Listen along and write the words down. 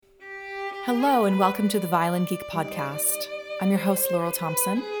Hello and welcome to the Violin Geek podcast. I'm your host, Laurel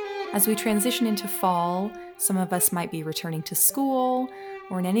Thompson. As we transition into fall, some of us might be returning to school,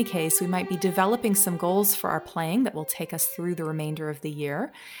 or in any case, we might be developing some goals for our playing that will take us through the remainder of the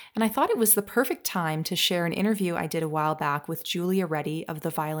year. And I thought it was the perfect time to share an interview I did a while back with Julia Reddy of the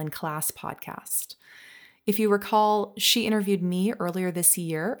Violin Class podcast. If you recall, she interviewed me earlier this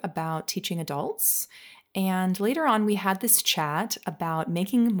year about teaching adults, and later on we had this chat about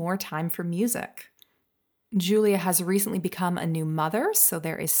making more time for music. Julia has recently become a new mother, so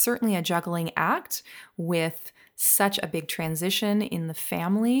there is certainly a juggling act with such a big transition in the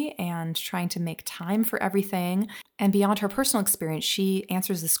family and trying to make time for everything. And beyond her personal experience, she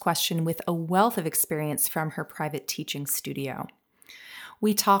answers this question with a wealth of experience from her private teaching studio.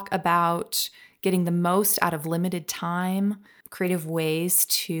 We talk about getting the most out of limited time, creative ways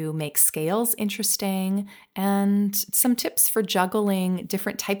to make scales interesting, and some tips for juggling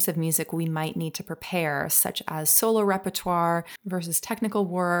different types of music we might need to prepare, such as solo repertoire versus technical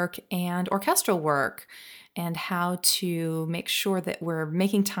work and orchestral work, and how to make sure that we're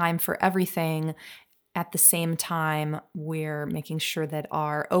making time for everything. At the same time, we're making sure that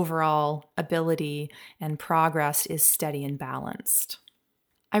our overall ability and progress is steady and balanced.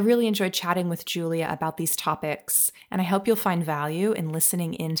 I really enjoyed chatting with Julia about these topics, and I hope you'll find value in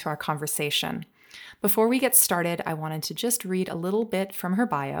listening into our conversation. Before we get started, I wanted to just read a little bit from her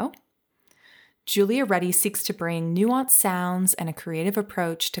bio. Julia Reddy seeks to bring nuanced sounds and a creative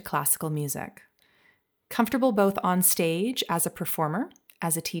approach to classical music. Comfortable both on stage as a performer,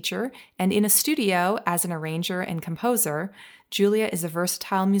 as a teacher, and in a studio as an arranger and composer, Julia is a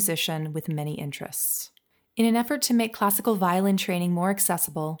versatile musician with many interests. In an effort to make classical violin training more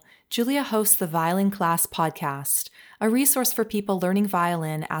accessible, Julia hosts the Violin Class podcast, a resource for people learning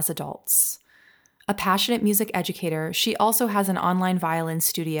violin as adults. A passionate music educator, she also has an online violin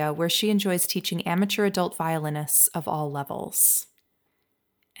studio where she enjoys teaching amateur adult violinists of all levels.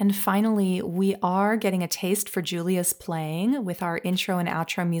 And finally, we are getting a taste for Julia's playing with our intro and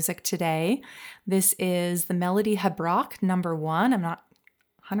outro music today. This is the Melody Habrock number 1. I'm not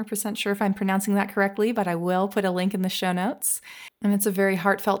 100% sure if I'm pronouncing that correctly, but I will put a link in the show notes. And it's a very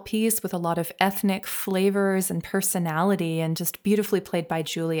heartfelt piece with a lot of ethnic flavors and personality and just beautifully played by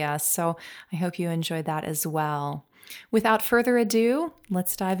Julia. So I hope you enjoyed that as well. Without further ado,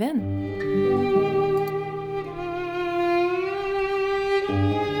 let's dive in.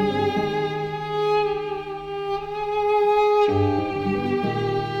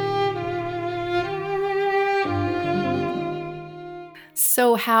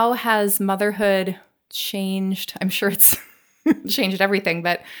 So how has motherhood changed? I'm sure it's changed everything,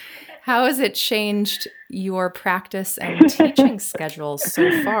 but how has it changed your practice and teaching schedules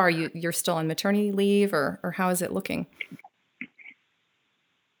so far? You're still on maternity leave, or how is it looking?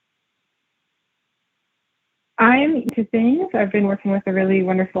 I'm into things. I've been working with a really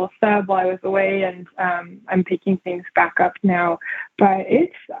wonderful sub while I was away, and I'm picking things back up now. But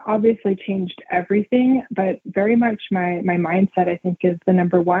it's obviously changed everything, but very much my mindset, I think, is the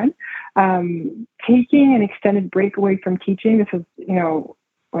number one. Taking an extended break away from teaching, this was,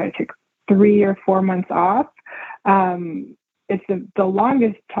 I took 3 or 4 months off. It's the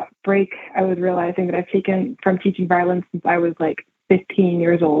longest break I was realizing that I've taken from teaching violin since I was like 15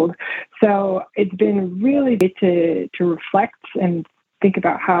 years old. So it's been really good to reflect and think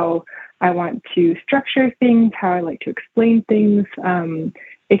about how I want to structure things, how I like to explain things,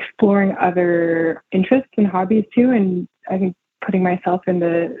 exploring other interests and hobbies too. And I think putting myself in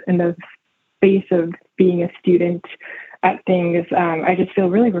the space of being a student at things, I just feel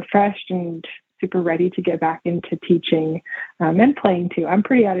really refreshed and super ready to get back into teaching and playing too. I'm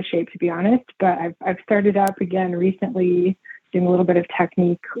pretty out of shape, to be honest, but I've started up again recently, doing a little bit of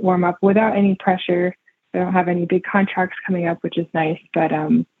technique warm up without any pressure. I don't have any big contracts coming up, which is nice, but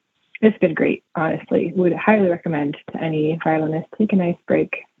it's been great, honestly. Would highly recommend to any violinist, take a nice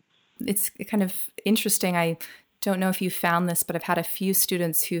break. It's kind of interesting. I don't know if you found this, but I've had a few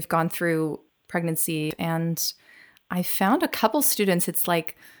students who've gone through pregnancy, and I found a couple students, it's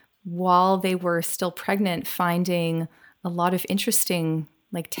like while they were still pregnant, finding a lot of interesting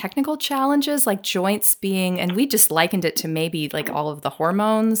like technical challenges, like joints being, and we just likened it to maybe like all of the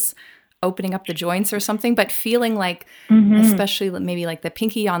hormones opening up the joints or something, but feeling like, especially maybe like the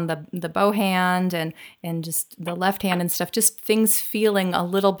pinky on the bow hand and just the left hand and stuff, just things feeling a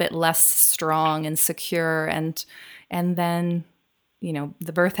little bit less strong and secure. And then,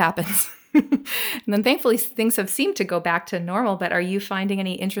 the birth happens. And then thankfully things have seemed to go back to normal, but are you finding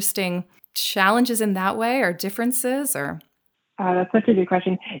any interesting challenges in that way or differences or? That's such a good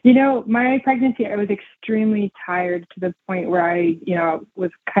question. My pregnancy, I was extremely tired to the point where I,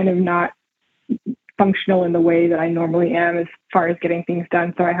 was kind of not functional in the way that I normally am as far as getting things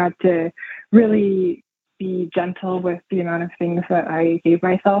done. So I had to really be gentle with the amount of things that I gave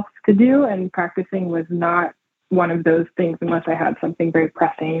myself to do, and practicing was not one of those things unless I had something very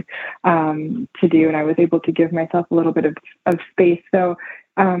pressing to do, and I was able to give myself a little bit of space. So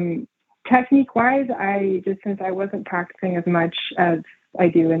technique wise, since I wasn't practicing as much as I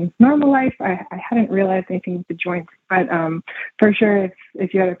do in normal life, I hadn't realized anything with the joints. But for sure,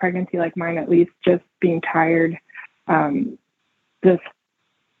 if you had a pregnancy like mine, at least just being tired just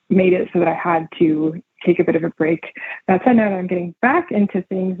made it so that I had to take a bit of a break. That said, now that I'm getting back into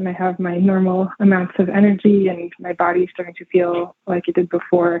things and I have my normal amounts of energy and my body's starting to feel like it did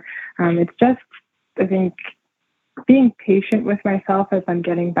before, it's just, I think, being patient with myself as I'm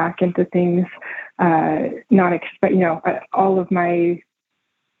getting back into things, not expect, all of my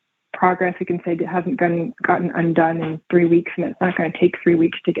progress, you can say, hasn't gotten undone in 3 weeks, and it's not going to take 3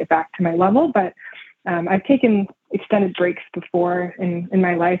 weeks to get back to my level. But I've taken extended breaks before in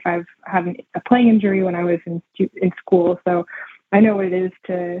my life. I've had a playing injury when I was in school, so I know what it is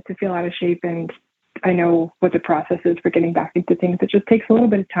to feel out of shape, and I know what the process is for getting back into things. It just takes a little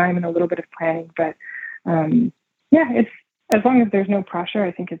bit of time and a little bit of planning, but it's, as long as there's no pressure,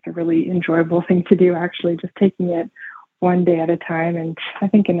 I think it's a really enjoyable thing to do, actually, just taking it one day at a time. And I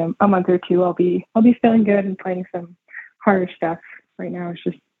think in a month or two, I'll be feeling good and playing some harder stuff. Right now, it's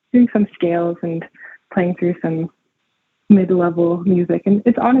just doing some scales and playing through some mid-level music. And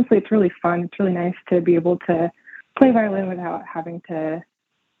it's really fun. It's really nice to be able to play violin without having to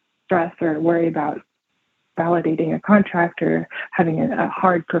stress or worry about validating a contract or having a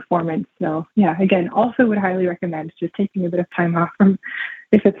hard performance. So yeah, again, also would highly recommend just taking a bit of time off from,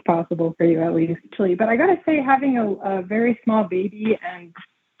 if it's possible for you at least. But I gotta say, having a very small baby and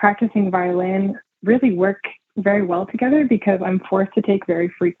practicing violin really work very well together, because I'm forced to take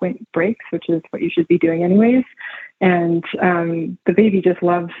very frequent breaks, which is what you should be doing anyways. And the baby just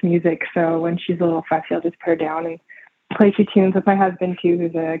loves music. So when she's a little fussy, I'll just put her down and play a few tunes with my husband too,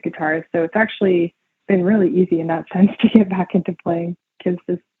 who's a guitarist. So it's actually been really easy in that sense to get back into playing. Kids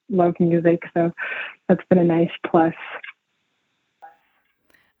just love music. So that's been a nice plus.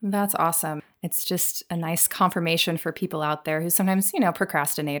 That's awesome. It's just a nice confirmation for people out there who sometimes,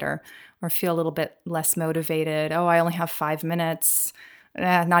 procrastinate or feel a little bit less motivated. Oh, I only have 5 minutes.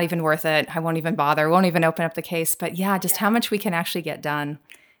 Not even worth it. I won't even bother. Won't even open up the case. But yeah, just how much we can actually get done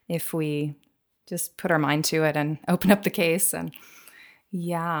if we just put our mind to it and open up the case. And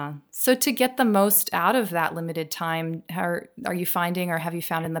yeah. So to get the most out of that limited time, are you finding, or have you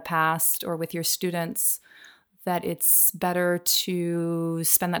found in the past or with your students, that it's better to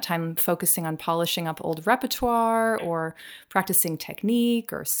spend that time focusing on polishing up old repertoire or practicing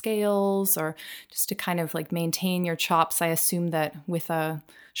technique or scales, or just to kind of like maintain your chops? I assume that with a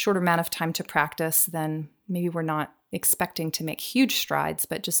shorter amount of time to practice, then maybe we're not expecting to make huge strides,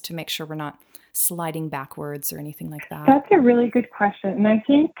 but just to make sure we're not sliding backwards or anything like that. That's a really good question. And I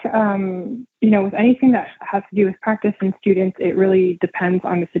think, with anything that has to do with practice and students, it really depends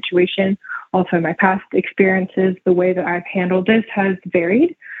on the situation. Also, my past experiences, the way that I've handled this has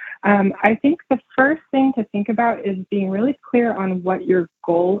varied. I think the first thing to think about is being really clear on what your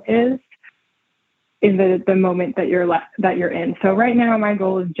goal is in the moment that you're in. So right now, my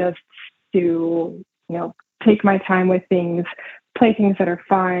goal is just to, take my time with things, play things that are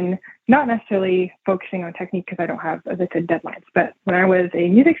fun, not necessarily focusing on technique because I don't have, as I said, deadlines. But when I was a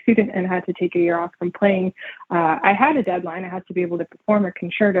music student and had to take a year off from playing, I had a deadline. I had to be able to perform a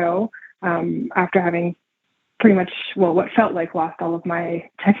concerto after having pretty much, what felt like lost all of my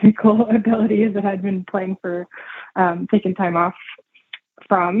technical abilities that I'd been playing for, taking time off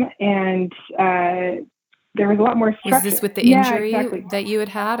from. And there was a lot more structure. Was this with the injury that you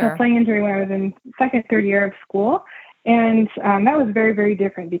had? A playing injury when I was in second, third year of school. And that was very, very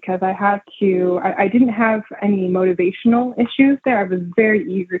different because I didn't have any motivational issues there. I was very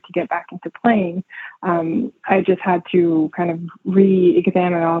eager to get back into playing. I just had to kind of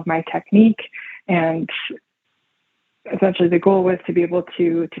re-examine all of my technique, and essentially the goal was to be able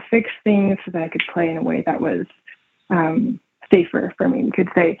to fix things so that I could play in a way that was safer for me, you could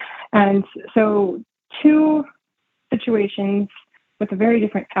say. And so 2 situations with a very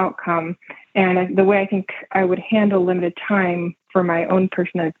different outcome. And the way I think I would handle limited time for my own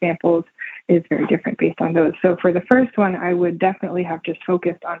personal examples is very different based on those. So for the first one, I would definitely have just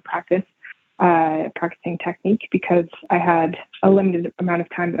focused on practicing technique, because I had a limited amount of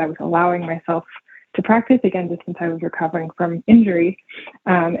time that I was allowing myself to practice, again, just since I was recovering from injury.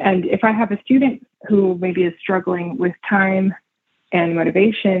 And if I have a student who maybe is struggling with time and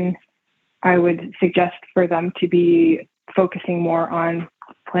motivation, I would suggest for them to be focusing more on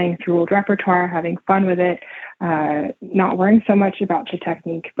playing through old repertoire, having fun with it, not worrying so much about the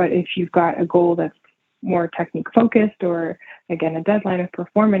technique. But if you've got a goal that's more technique focused, or again, a deadline of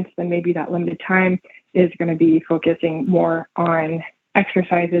performance, then maybe that limited time is going to be focusing more on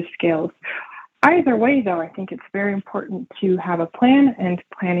exercises, scales. Either way, though, I think it's very important to have a plan and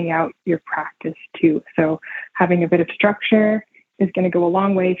planning out your practice too. So having a bit of structure is going to go a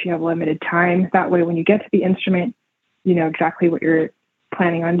long way if you have limited time. That way, when you get to the instrument, you know exactly what you're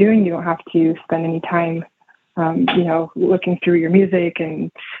planning on doing. You don't have to spend any time, looking through your music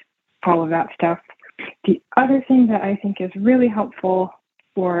and all of that stuff. The other thing that I think is really helpful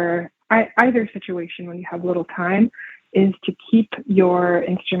for either situation when you have little time is to keep your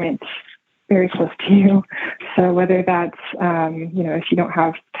instruments very close to you. So whether that's, if you don't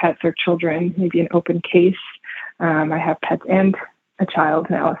have pets or children, maybe an open case. I have pets and a child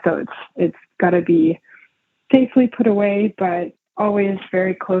now, so it's got to be safely put away, but always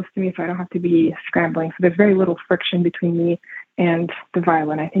very close to me so I don't have to be scrambling. So there's very little friction between me and the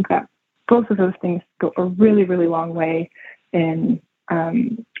violin. I think that both of those things go a really, really long way in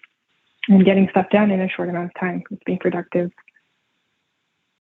getting stuff done in a short amount of time. It's being productive.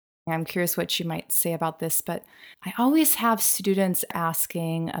 I'm curious what you might say about this, but I always have students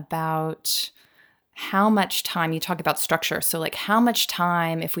asking about how much time, you talk about structure. So like how much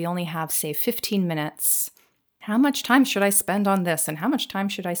time, if we only have, say, 15 minutes, how much time should I spend on this? And how much time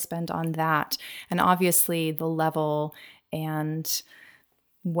should I spend on that? And obviously the level and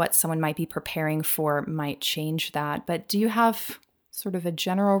what someone might be preparing for might change that. But do you have sort of a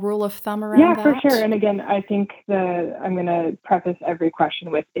general rule of thumb around that? Yeah, for sure. And again, I think I'm going to preface every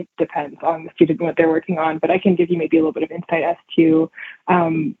question with it depends on the student and what they're working on, but I can give you maybe a little bit of insight as to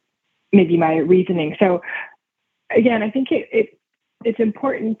maybe my reasoning. So again, I think it's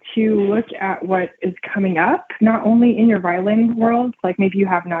important to look at what is coming up, not only in your violin world, like maybe you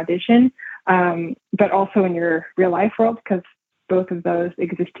have an audition, but also in your real life world, because both of those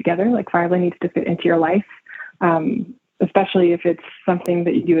exist together. Like violin needs to fit into your life. Especially if it's something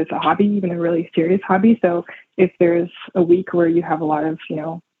that you do as a hobby, even a really serious hobby. So if there's a week where you have a lot of,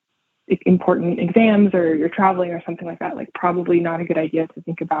 important exams or you're traveling or something like that, like probably not a good idea to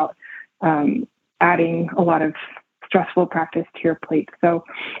think about adding a lot of stressful practice to your plate. So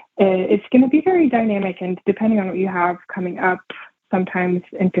it's going to be very dynamic, and depending on what you have coming up, sometimes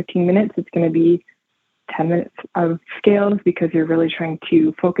in 15 minutes, it's going to be 10 minutes of scales because you're really trying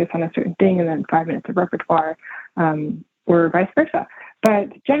to focus on a certain thing, and then 5 minutes of repertoire. Or vice versa. But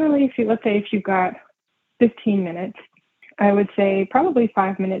generally, let's say if you've got 15 minutes, I would say probably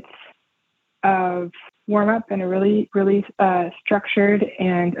 5 minutes of warm up and a really, really structured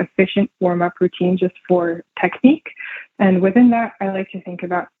and efficient warm up routine just for technique. And within that, I like to think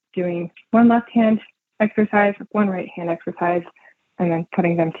about doing one left hand exercise, one right hand exercise, and then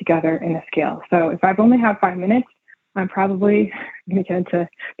putting them together in a scale. So if I've only have 5 minutes, I'm probably going to get into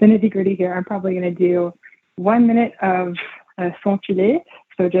the nitty gritty here. I'm probably going to do 1 minute of son filet,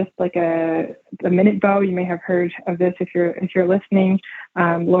 so just like a minute bow. You may have heard of this if you're listening.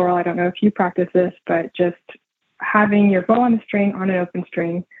 Laurel, I don't know if you practice this, but just having your bow on the string, on an open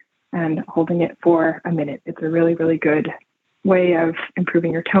string, and holding it for a minute. It's a really, really good way of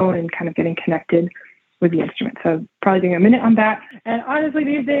improving your tone and kind of getting connected with the instrument. So probably doing a minute on that. And honestly,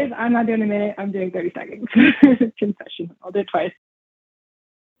 these days, I'm not doing a minute. I'm doing 30 seconds. Confession. I'll do it twice.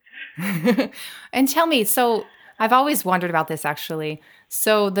 And tell me, so I've always wondered about this actually.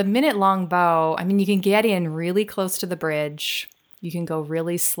 So the minute-long bow, I mean, you can get in really close to the bridge. You can go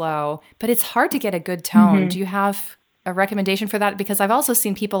really slow, but it's hard to get a good tone. Mm-hmm. Do you have a recommendation for that? Because I've also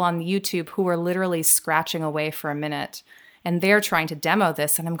seen people on YouTube who are literally scratching away for a minute, and they're trying to demo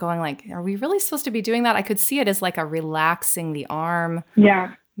this. And I'm going like, are we really supposed to be doing that? I could see it as like a relaxing the arm.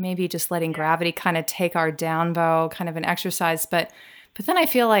 Yeah. Maybe just letting gravity kind of take our down bow, kind of an exercise. But then I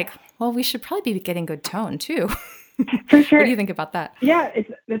feel like, well, we should probably be getting good tone too. For sure. What do you think about that? Yeah,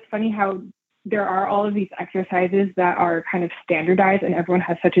 it's funny how there are all of these exercises that are kind of standardized and everyone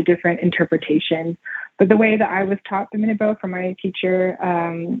has such a different interpretation. But the way that I was taught the minute bow from my teacher,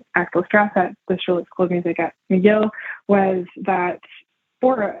 Axel Strauss at the School of Music at McGill, was that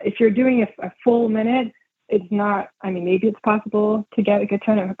if you're doing a full minute, it's not, maybe it's possible to get a good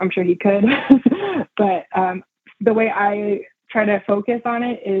tone. I'm sure he could. But the way I try to focus on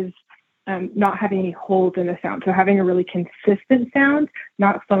it is not having any holes in the sound. So having a really consistent sound,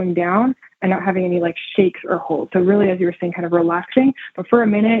 not slowing down, and not having any like shakes or holes. So really, as you were saying, kind of relaxing. But for a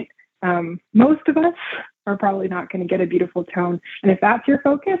minute, most of us are probably not going to get a beautiful tone. And if that's your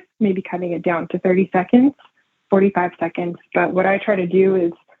focus, maybe cutting it down to 30 seconds, 45 seconds. But what I try to do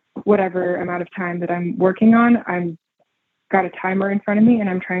is whatever amount of time that I'm working on, I'm got a timer in front of me and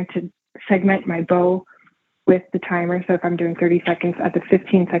I'm trying to segment my bow with the timer. So if I'm doing 30 seconds at the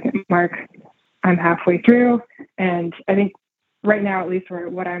 15-second mark, I'm halfway through. And I think right now, at least for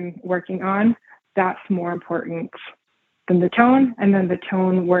what I'm working on, that's more important than the tone. And then the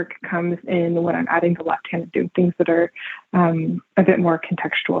tone work comes in when I'm adding the left hand and doing things that are a bit more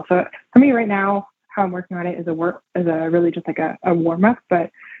contextual. So for me right now, how I'm working on it is really just like a warm up, but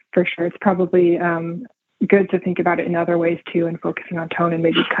for sure it's probably good to think about it in other ways too, and focusing on tone and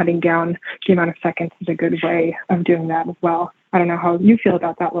maybe cutting down the amount of seconds is a good way of doing that as well. I don't know how you feel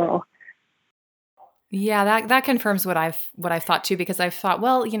about that, Laurel. Yeah, that confirms what I've thought too, because I've thought,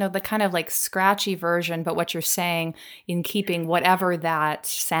 well, the kind of like scratchy version, but what you're saying in keeping whatever that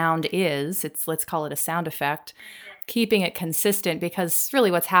sound is, let's call it a sound effect, keeping it consistent, because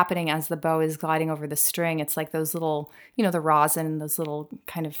really what's happening as the bow is gliding over the string, it's like those little, the rosin, those little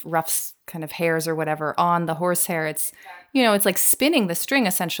kind of rough kind of hairs or whatever on the horsehair. It's, it's like spinning the string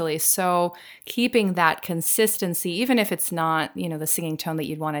essentially. So keeping that consistency, even if it's not, the singing tone that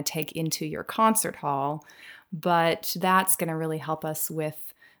you'd want to take into your concert hall, but that's going to really help us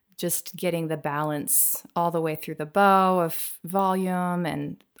with just getting the balance all the way through the bow of volume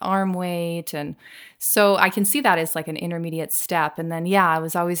and arm weight. And so I can see that as like an intermediate step. And then, I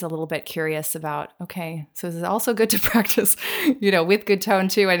was always a little bit curious about, okay, so is it also good to practice, with good tone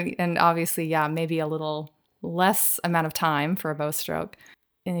too? And obviously, maybe a little less amount of time for a bow stroke.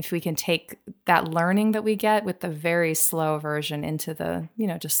 And if we can take that learning that we get with the very slow version into the,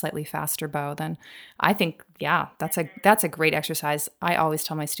 just slightly faster bow, then I think, that's a great exercise. I always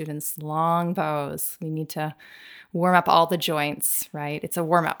tell my students, long bows, we need to warm up all the joints, right? It's a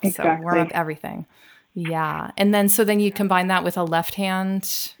warm up. Exactly. So warm up everything. Yeah. And then, so then you combine that with a left hand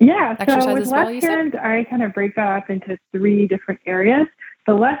exercise so with as well, left hand, I kind of break that up into 3 different areas.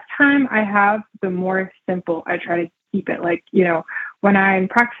 The less time I have, the more simple I try to keep it. Like, when I'm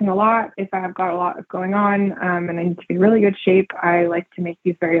practicing a lot, if I have got a lot going on and I need to be in really good shape, I like to make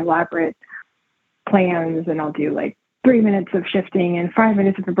these very elaborate plans, and I'll do like 3 minutes of shifting and 5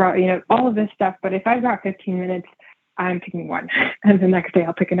 minutes of vibrato, all of this stuff. But if I've got 15 minutes, I'm picking one, and the next day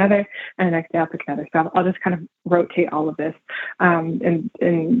I'll pick another, and the next day I'll pick another. So I'll just kind of rotate all of this in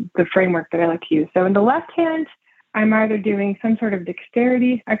the framework that I like to use. So in the left hand, I'm either doing some sort of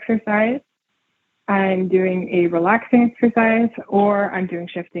dexterity exercise, I'm doing a relaxing exercise, or I'm doing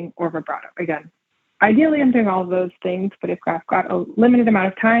shifting or vibrato. Again, ideally I'm doing all of those things, but if I've got a limited amount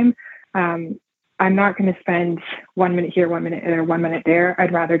of time, I'm not going to spend 1 minute here, 1 minute there, 1 minute there.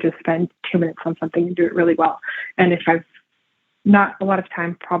 I'd rather just spend 2 minutes on something and do it really well. And if I've not a lot of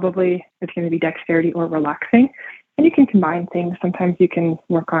time, probably it's going to be dexterity or relaxing. And you can combine things. Sometimes you can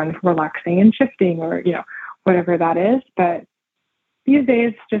work on relaxing and shifting, or, whatever that is. But these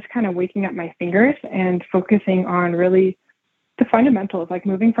days, just kind of waking up my fingers and focusing on really the fundamentals, like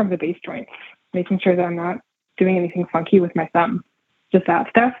moving from the bass joints, making sure that I'm not doing anything funky with my thumb, just that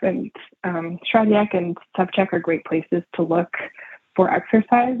stuff. And Shradyek and Subcheck are great places to look for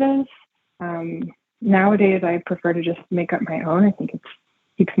exercises. Nowadays, I prefer to just make up my own. I think it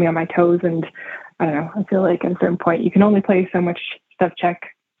keeps me on my toes. And I don't know, I feel like at a certain point, you can only play so much Subcheck,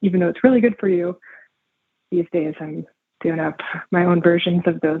 even though it's really good for you. These days, I'm doing up my own versions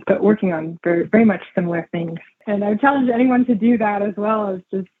of those, but working on very, very much similar things. And I challenge anyone to do that as well, as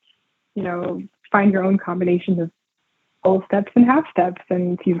just, find your own combination of full steps and half steps.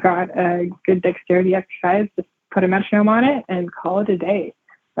 And if you've got a good dexterity exercise, just put a metronome on it and call it a day.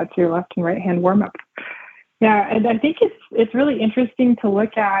 That's your left and right hand warm up. Yeah. And I think it's really interesting to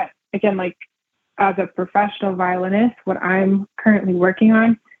look at, again, like as a professional violinist, what I'm currently working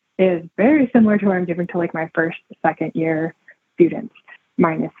on is very similar to what I'm giving to like my first, second year students,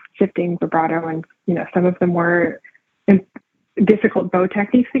 minus shifting, vibrato, and, some of the more difficult bow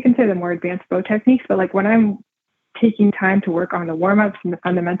techniques, we can say the more advanced bow techniques. But like when I'm taking time to work on the warm-ups and the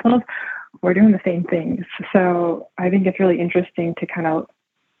fundamentals, we're doing the same things. So I think it's really interesting to kind of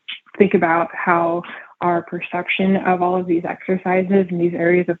think about how our perception of all of these exercises and these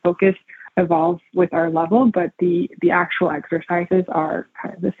areas of focus evolve with our level, but the actual exercises are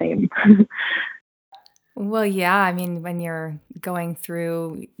kind of the same. Well, yeah. I mean, when you're going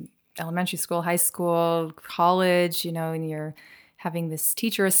through elementary school, high school, college, and you're having this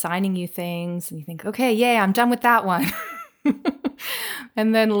teacher assigning you things and you think, okay, yay, I'm done with that one.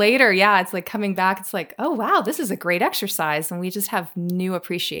 And then later, it's like coming back, it's like, oh, wow, this is a great exercise. And we just have new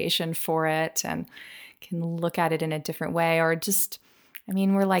appreciation for it and can look at it in a different way, or just, I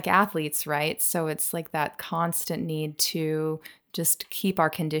mean, we're like athletes, right? So it's like that constant need to just keep our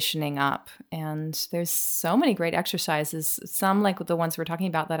conditioning up. And there's so many great exercises, some like the ones we're talking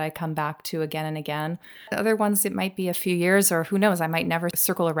about that I come back to again and again. Other ones, it might be a few years, or who knows, I might never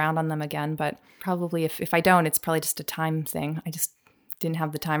circle around on them again. But probably if I don't, it's probably just a time thing. I just didn't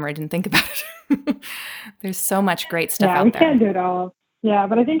have the time, or I didn't think about it. There's so much great stuff Yeah, out we there. can't do it all. Yeah,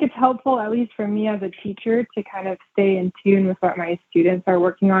 but I think it's helpful, at least for me as a teacher, to kind of stay in tune with what my students are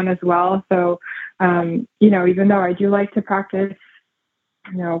working on as well. So, even though I do like to practice,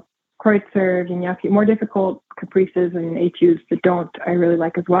 Kreutzer, Vignacci, more difficult caprices and etudes that I really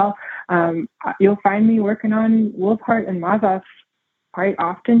like as well. You'll find me working on Wolfhart and Mazas quite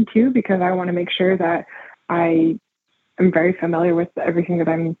often too, because I want to make sure that I am very familiar with everything that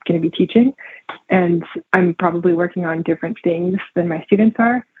I'm going to be teaching. And I'm probably working on different things than my students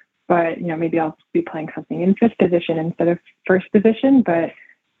are. But, maybe I'll be playing something in fifth position instead of first position. But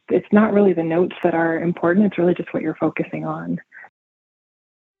it's not really the notes that are important. It's really just what you're focusing on.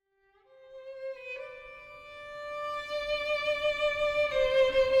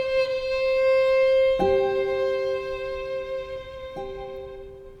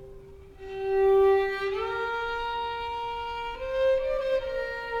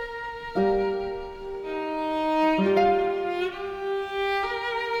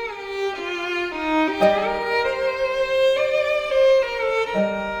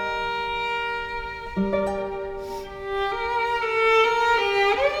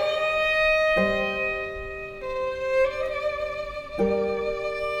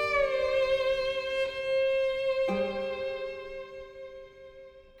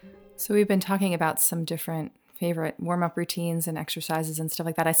 So we've been talking about some different favorite warm-up routines and exercises and stuff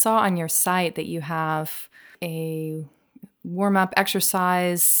like that. I saw on your site that you have a warm-up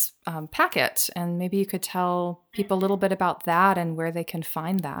exercise packet, and maybe you could tell people a little bit about that and where they can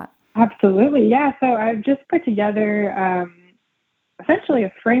find that. Absolutely. Yeah. So I've just put together essentially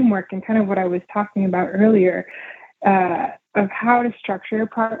a framework and kind of what I was talking about earlier of how to structure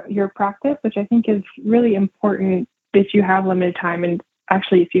your practice, which I think is really important if you have limited time, and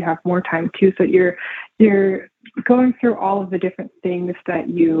actually if you have more time too. So you're going through all of the different things that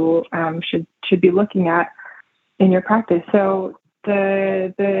you should be looking at in your practice. So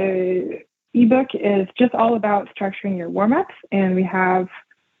the ebook is just all about structuring your warm-ups, and we have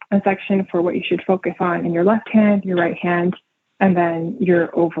a section for what you should focus on in your left hand, your right hand, and then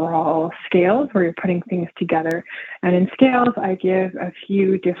your overall scales where you're putting things together. And in scales, I give a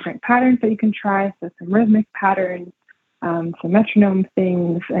few different patterns that you can try. So some rhythmic patterns, some metronome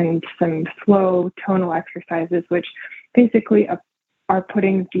things, and some slow tonal exercises, which basically are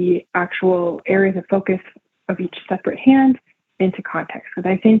putting the actual areas of focus of each separate hand into context. Because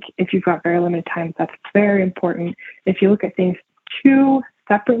I think if you've got very limited time, that's very important. If you look at things too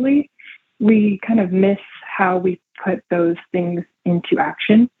separately, we kind of miss how we put those things into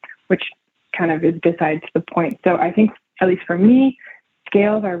action, which kind of is besides the point. So I think, at least for me,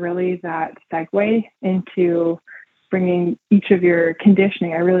 scales are really that segue into bringing each of your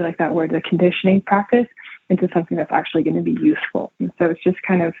conditioning, I really like that word, the conditioning practice, into something that's actually going to be useful. And so it's just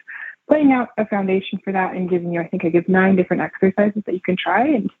kind of laying out a foundation for that and giving you, I think I give 9 different exercises that you can try.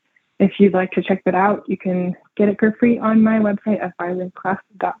 And if you'd like to check that out, you can get it for free on my website at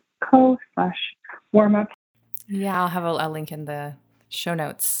violinclass.co/warmup. Yeah, I'll have a link in the show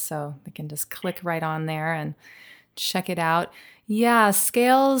notes so they can just click right on there and check it out. Yeah,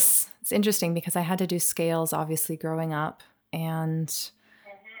 scales, it's interesting because I had to do scales obviously growing up. And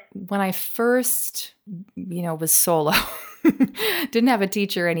when I first, was solo, didn't have a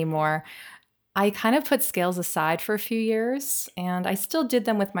teacher anymore, I kind of put scales aside for a few years, and I still did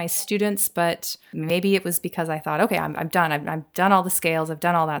them with my students, but maybe it was because I thought, okay, I'm done. I've done all the scales. I've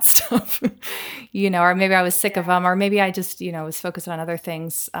done all that stuff, or maybe I was sick of them, or maybe I just, was focused on other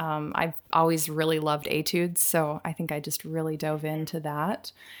things. I've always really loved etudes, so I think I just really dove into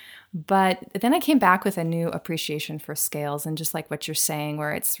that. But then I came back with a new appreciation for scales, and just like what you're saying,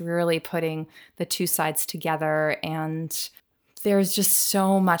 where it's really putting the two sides together, and there's just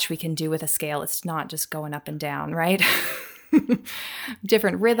so much we can do with a scale. It's not just going up and down, right?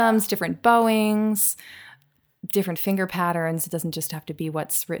 Different rhythms, different bowings, different finger patterns. It doesn't just have to be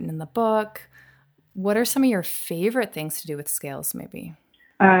what's written in the book. What are some of your favorite things to do with scales, maybe?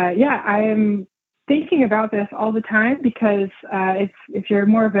 Yeah, I am thinking about this all the time because if you're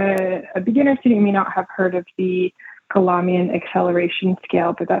more of a beginner student, you may not have heard of the Galamian acceleration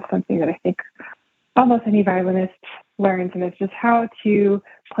scale, but that's something that I think almost any violinist learns, and it's just how to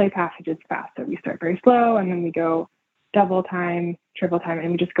play passages fast. So we start very slow, and then we go double time, triple time,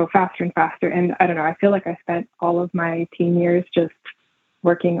 and we just go faster and faster. And I don't know, I feel like I spent all of my teen years just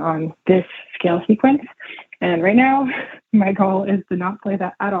working on this scale sequence. And right now, my goal is to not play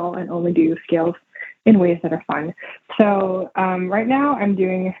that at all and only do scales in ways that are fun. So right now I'm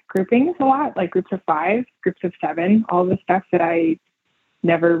doing groupings a lot, like groups of 5, groups of 7, all the stuff that I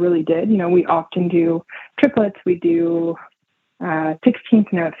never really did. We often do triplets, we do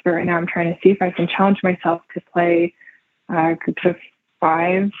 16th notes, but right now I'm trying to see if I can challenge myself to play groups of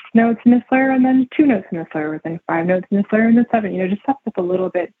 5 notes in a slur and then 2 notes in a slur, and then 5 notes in a slur and then 7, just stuff that's a little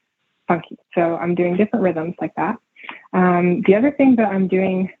bit funky. So I'm doing different rhythms like that. The other thing that I'm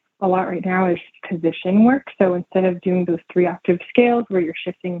doing a lot right now is position work. So instead of doing those 3-octave scales where you're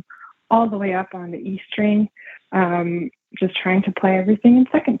shifting all the way up on the E string, just trying to play everything in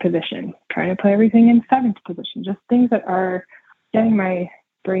 2nd position, trying to play everything in 7th position, just things that are getting my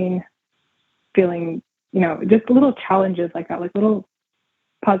brain feeling, just little challenges like that, like little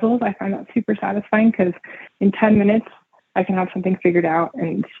puzzles. I find that super satisfying because in 10 minutes, I can have something figured out.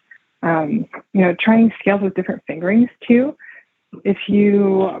 And, trying scales with different fingerings too. If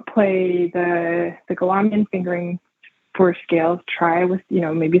you play the Galamian fingering for scales, try with,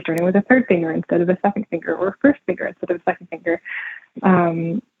 maybe starting with a 3rd finger instead of a 2nd finger, or a 1st finger instead of a 2nd finger.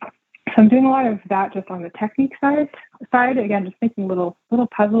 So I'm doing a lot of that just on the technique side. Again, just making little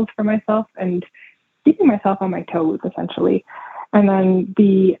puzzles for myself and keeping myself on my toes, essentially. And then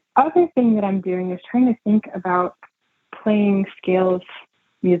the other thing that I'm doing is trying to think about playing scales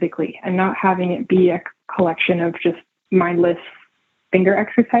musically and not having it be a collection of just mindless finger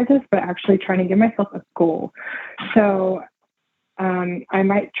exercises, but actually trying to give myself a goal. So I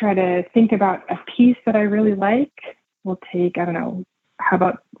might try to think about a piece that I really like. We'll take, I don't know, how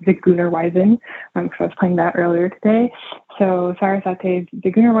about Zigeunerweisen? Because I was playing that earlier today. So Sarasate's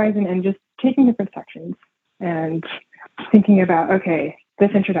Zigeunerweisen, and just taking different sections and thinking about, okay,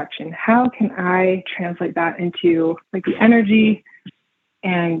 this introduction, how can I translate that into like the energy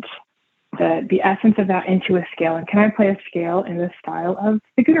and the essence of that into a scale? And can I play a scale in the style of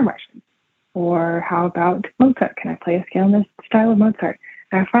the Zigeunerweisen? Or how about Mozart? Can I play a scale in the style of Mozart?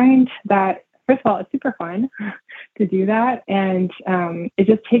 And I find that, first of all, it's super fun to do that. And it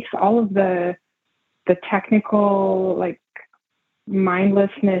just takes all of the technical, like,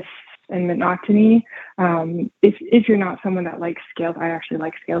 mindlessness and monotony. If you're not someone that likes scales, I actually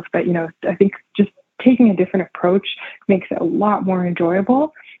like scales, but, I think just taking a different approach makes it a lot more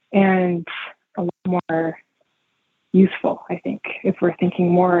enjoyable and a lot more useful, I think, if we're thinking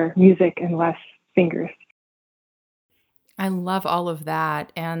more music and less fingers. I love all of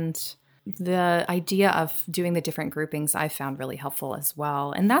that. And the idea of doing the different groupings I found really helpful as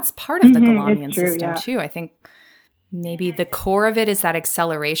well. And that's part of the Galamian system too. I think maybe the core of it is that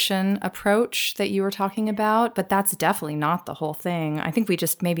acceleration approach that you were talking about, but that's definitely not the whole thing. I think we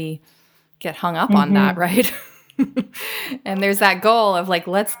just maybe get hung up on that, right? And there's that goal of like,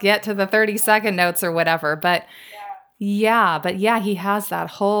 let's get to the 30-second notes or whatever. But yeah, he has that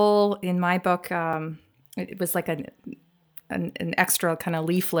whole, in my book, it was like an extra kind of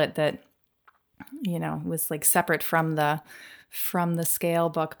leaflet that, was like separate from the scale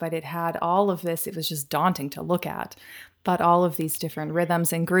book, but it had all of this. It was just daunting to look at, but all of these different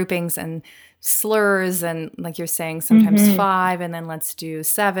rhythms and groupings and slurs, and like you're saying, sometimes 5, and then let's do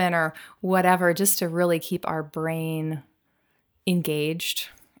 7 or whatever, just to really keep our brain engaged.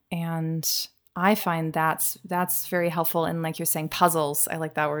 And I find that's very helpful. And like you're saying, puzzles, I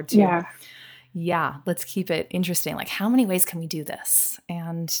like that word too. Yeah, let's keep it interesting. Like, how many ways can we do this?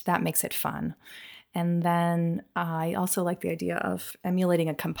 And that makes it fun. And then I also like the idea of emulating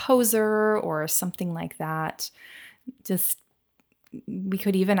a composer or something like that. Just, we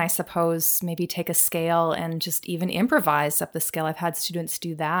could even, I suppose, maybe take a scale and just even improvise up the scale. I've had students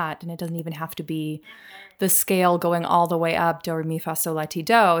do that, and it doesn't even have to be the scale going all the way up, do, re, mi, fa, sol, la, ti,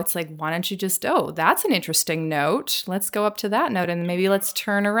 do. It's like, why don't you just, that's an interesting note. Let's go up to that note, and maybe let's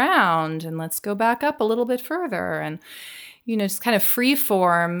turn around and let's go back up a little bit further. And, just kind of free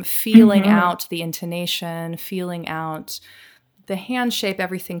form, feeling out the intonation, feeling out the hand shape,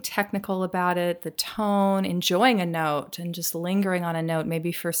 everything technical about it, the tone, enjoying a note and just lingering on a note,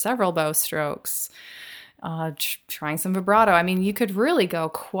 maybe for several bow strokes, trying some vibrato. I mean, you could really go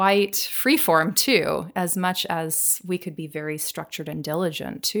quite freeform too, as much as we could be very structured and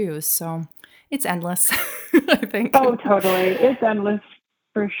diligent too. So it's endless, I think. Oh, totally. It's endless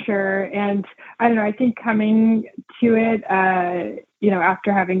for sure. And I don't know, I think coming to it,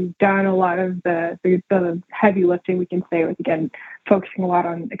 after having done a lot of the heavy lifting, we can say, with, again, focusing a lot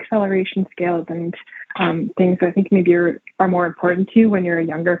on acceleration scales and things that I think maybe are more important to you when you're a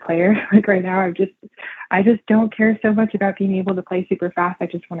younger player. Like right now, I just don't care so much about being able to play super fast. I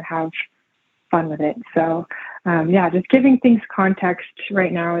just want to have fun with it. So just giving things context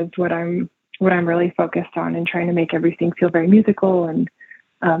right now is what I'm really focused on, and trying to make everything feel very musical and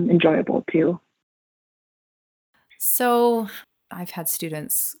enjoyable too. So I've had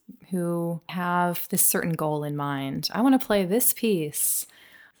students who have this certain goal in mind. I want to play this piece.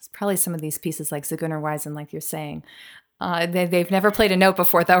 It's probably some of these pieces like Zigeunerweisen, like you're saying. They've never played a note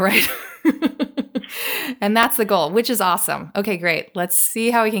before though, right? And that's the goal, which is awesome. Okay, great. Let's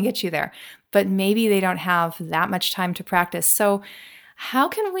see how we can get you there. But maybe they don't have that much time to practice. So how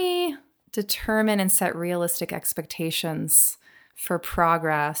can we determine and set realistic expectations for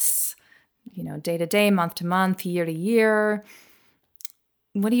progress, day to day, month to month, year to year?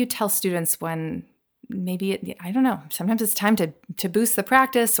 What do you tell students when maybe, I don't know, sometimes it's time to boost the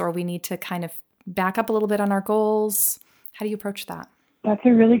practice, or we need to kind of back up a little bit on our goals? How do you approach that? That's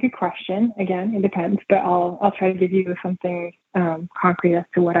a really good question. Again, it depends, but I'll try to give you something concrete as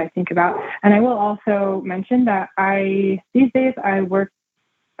to what I think about. And I will also mention that these days I work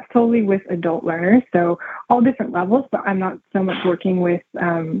solely with adult learners, so all different levels, but I'm not so much working with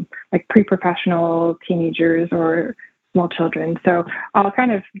like pre-professional teenagers or small children. So I'll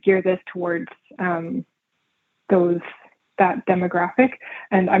kind of gear this towards that demographic.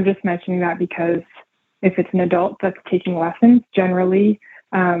 And I'm just mentioning that because if it's an adult that's taking lessons, generally,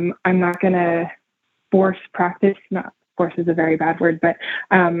 I'm not going to force practice. Not force is a very bad word, but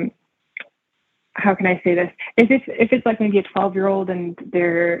how can I say this? If it's like maybe a 12-year-old and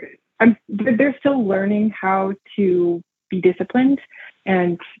they're still learning how to be disciplined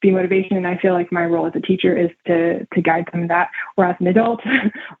and be motivation, and I feel like my role as a teacher is to guide them in that. Whereas an adult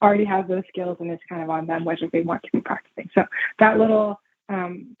already has those skills, and it's kind of on them whether they want to be practicing. So that little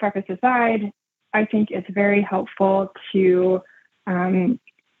preface aside, I think it's very helpful to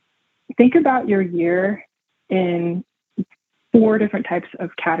think about your year in 4 different types of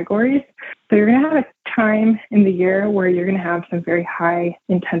categories. So you're going to have a time in the year where you're going to have some very high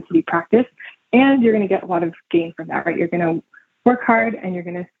intensity practice, and you're going to get a lot of gain from that, right? You're going to work hard, and you're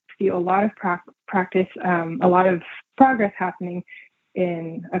going to see a lot of practice, a lot of progress happening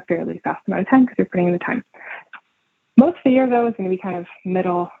in a fairly fast amount of time because you're putting in the time. Most of the year, though, is going to be kind of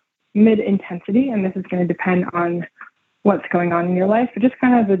mid-intensity, and this is going to depend on what's going on in your life. But just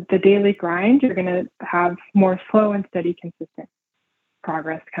kind of the daily grind, you're going to have more slow and steady, consistent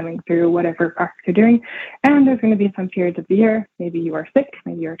progress coming through whatever practice you're doing. And there's going to be some periods of the year, maybe you are sick,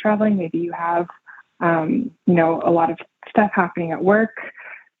 maybe you're traveling, maybe you have, a lot of stuff happening at work,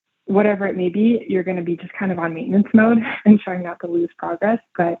 whatever it may be, you're going to be just kind of on maintenance mode and trying not to lose progress,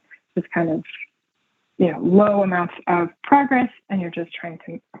 but just kind of low amounts of progress, and you're just trying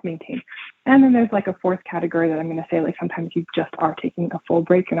to maintain. And then there's like a 4th category that I'm going to say, like sometimes you just are taking a full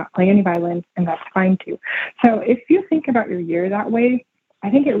break, you're not playing any violin, and that's fine too. So if you think about your year that way, I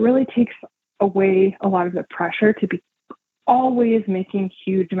think it really takes away a lot of the pressure to be always making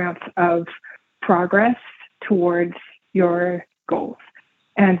huge amounts of progress towards your goals.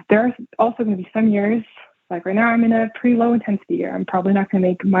 And there's also going to be some years, like right now I'm in a pretty low intensity year. I'm probably not going to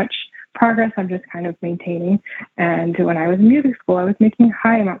make much progress. I'm just kind of maintaining. And when I was in music school, I was making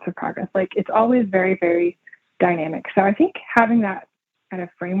high amounts of progress. Like it's always very, very dynamic. So I think having that kind of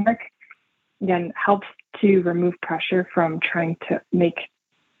framework, again, helps to remove pressure from trying to make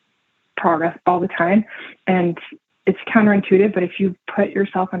progress all the time. And it's counterintuitive, but if you put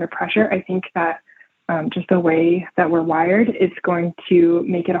yourself under pressure, I think that just the way that we're wired, it's going to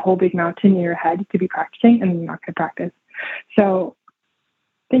make it a whole big mountain in your head to be practicing, and you're not going to practice. So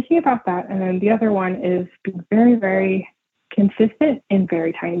thinking about that. And then the other one is being very, very consistent in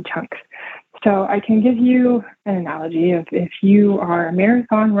very tiny chunks. So I can give you an analogy of if you are a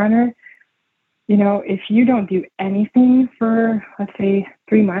marathon runner, if you don't do anything for, let's say,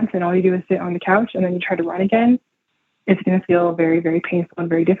 3 months, and all you do is sit on the couch and then you try to run again, it's going to feel very, very painful and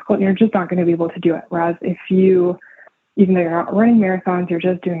very difficult, and you're just not going to be able to do it. Whereas if you, even though you're not running marathons, you're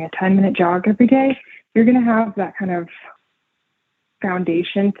just doing a 10-minute jog every day, you're going to have that kind of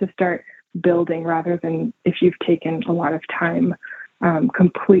foundation to start building, rather than if you've taken a lot of time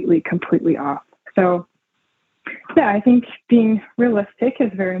completely off. So yeah, I think being realistic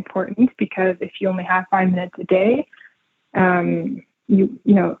is very important, because if you only have 5 minutes a day, you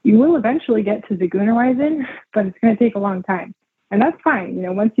will eventually get to Zigeunerweisen, but it's going to take a long time. And that's fine.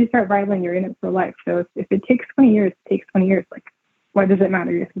 Once you start violin, you're in it for life. So if it takes 20 years, it takes 20 years. Like, what does it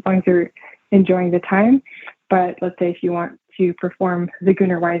matter? As long as you're enjoying the time. But let's say if you want to perform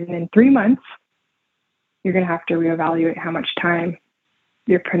Zigeunerweisen in 3 months, you're going to have to reevaluate how much time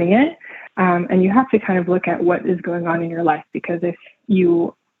you're putting in. And you have to kind of look at what is going on in your life, because if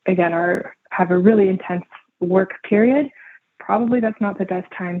you, again, have a really intense work period, probably that's not the best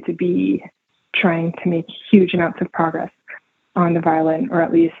time to be trying to make huge amounts of progress on the violin, or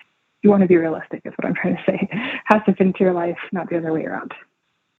at least you want to be realistic is what I'm trying to say. It has to fit into your life, not the other way around.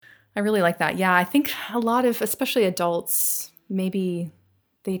 I really like that. Yeah, I think a lot of, especially adults, maybe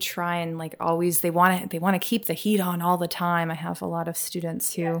they try and like always they want to keep the heat on all the time. I have a lot of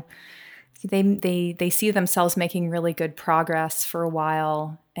students who they see themselves making really good progress for a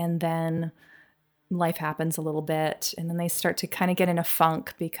while, and then life happens a little bit, and then they start to kind of get in a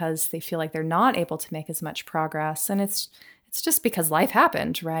funk because they feel like they're not able to make as much progress, and it's just because life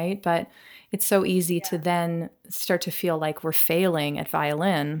happened, right? But it's so easy to then start to feel like we're failing at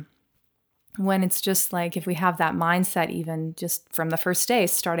violin, when it's just like, if we have that mindset, even just from the first day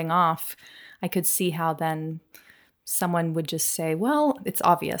starting off, I could see how then someone would just say, well, it's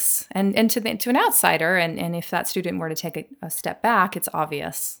obvious. And to an outsider, and if that student were to take a step back, it's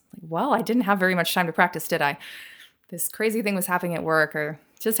obvious. Like, well, I didn't have very much time to practice, did I? This crazy thing was happening at work, or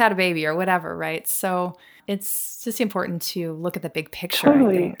just had a baby, or whatever, right? So it's just important to look at the big picture,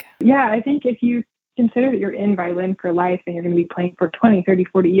 Totally. I think. Yeah, I think if you consider that you're in violin for life and you're going to be playing for 20, 30,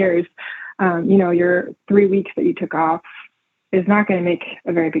 40 years, your 3 weeks that you took off is not going to make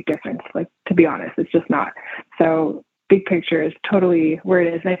a very big difference. Like, to be honest, it's just not. So big picture is totally where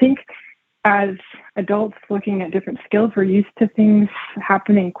it is. And I think as adults looking at different skills, we're used to things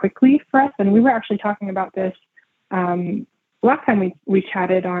happening quickly for us. And we were actually talking about this last time we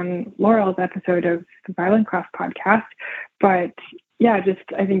chatted on Laurel's episode of the Violin Class podcast. But yeah, just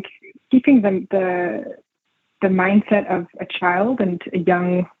I think keeping the mindset of a child and a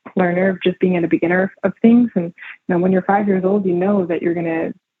young learner of just being a beginner of things. And when you're 5 years old, you know that you're going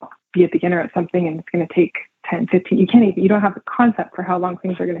to be a beginner at something, and it's going to take 10, 15. You don't have the concept for how long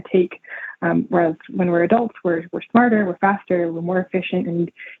things are going to take. Whereas when we're adults, we're smarter, we're faster, we're more efficient,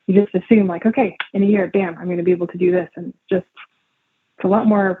 and you just assume like, okay, in a year, bam, I'm going to be able to do this. And it's a lot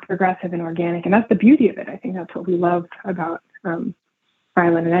more progressive and organic. And that's the beauty of it. I think that's what we love about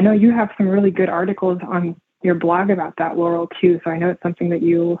violin. And I know you have some really good articles on your blog about that, Laurel, too. So I know it's something that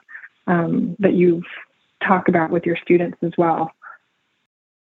you talk about with your students as well.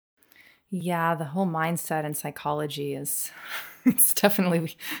 Yeah, the whole mindset and psychology it's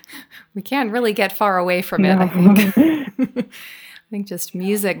definitely, we can't really get far away from it, No. I think. I think just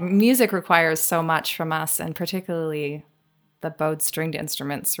music requires so much from us, and particularly the bowed stringed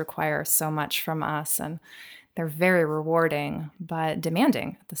instruments require so much from us, and they're very rewarding, but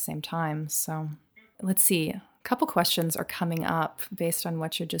demanding at the same time. So let's see. A couple questions are coming up based on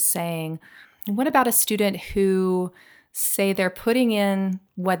what you're just saying. What about a student who, say, they're putting in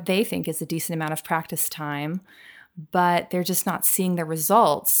what they think is a decent amount of practice time, but they're just not seeing the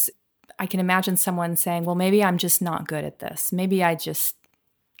results? I can imagine someone saying, well, maybe I'm just not good at this. Maybe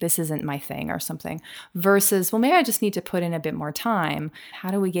this isn't my thing or something. Versus, well, maybe I just need to put in a bit more time.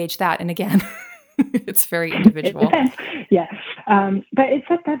 How do we gauge that? And again, it's very individual. Yes. But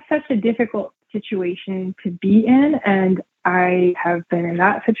that's such a difficult situation to be in. And I have been in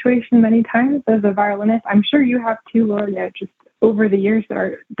that situation many times as a violinist. I'm sure you have too, Laura. Yeah, just over the years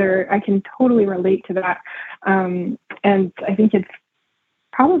I can totally relate to that. And I think it's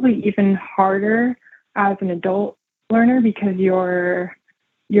probably even harder as an adult learner because you're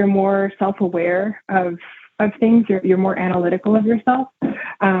more self-aware of things. You're more analytical of yourself.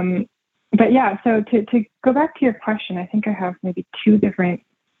 But yeah, so to go back to your question, I think I have maybe two different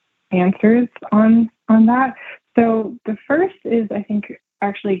answers on that. So the first is, I think,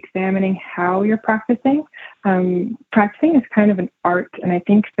 actually examining how you're practicing. Practicing is kind of an art, and I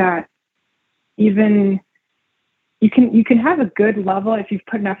think that even you can have a good level if you've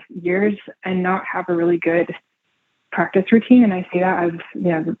put enough years and not have a really good practice routine. And I say that as,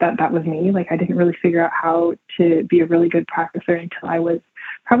 that was me. Like, I didn't really figure out how to be a really good practicer until I was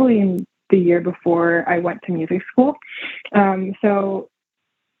probably in the year before I went to music school. So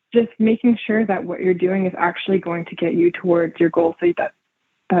just making sure that what you're doing is actually going to get you towards your goal. So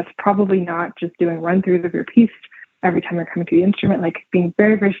that's probably not just doing run throughs of your piece every time you're coming to the instrument, like being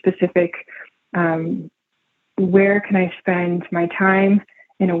very, very specific. Where can I spend my time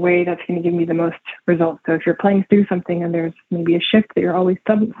in a way that's going to give me the most results? So if you're playing through something and there's maybe a shift that you're always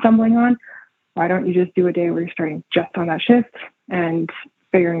stumbling on, why don't you just do a day where you're starting just on that shift and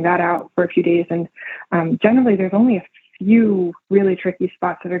figuring that out for a few days? And generally, there's only a few really tricky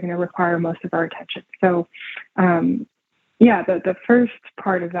spots that are going to require most of our attention. So the first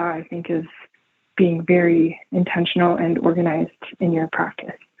part of that, I think, is being very intentional and organized in your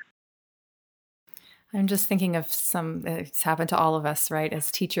practice. I'm just thinking of it's happened to all of us, right?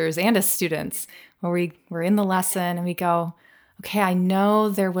 As teachers and as students, where we're in the lesson and we go, okay, I know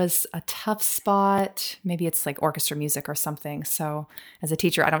there was a tough spot. Maybe it's like orchestra music or something. So as a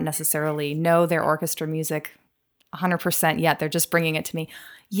teacher, I don't necessarily know their orchestra music 100% yet. They're just bringing it to me.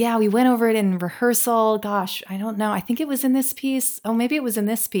 Yeah, we went over it in rehearsal. Gosh, I don't know. I think it was in this piece. Oh, maybe it was in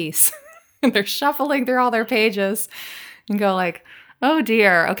this piece. And they're shuffling through all their pages and go like, oh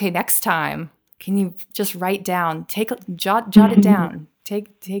dear. Okay, next time, can you just write down, jot it down.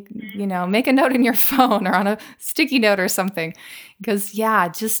 Make a note in your phone or on a sticky note or something. Because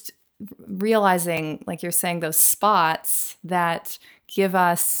just realizing, like you're saying, those spots that give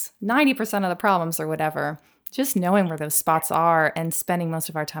us 90% of the problems or whatever, just knowing where those spots are and spending most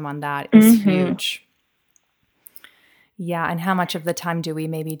of our time on that is huge. Yeah. And how much of the time do we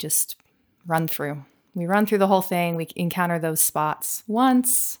maybe just run through? We run through the whole thing. We encounter those spots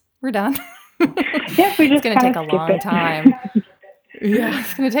once, we're done. Yes, it's going to take a long time. Yeah,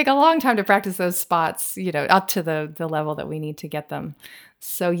 it's going to take a long time to practice those spots, up to the level that we need to get them.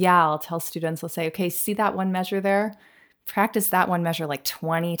 So I'll tell students, I'll say, okay, see that one measure there? Practice that one measure like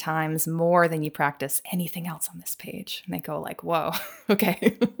 20 times more than you practice anything else on this page. And they go like, whoa,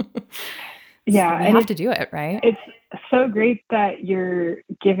 okay. Yeah. So we have to do it, right? It's so great that you're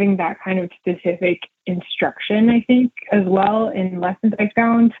giving that kind of specific instruction, I think, as well in lessons. I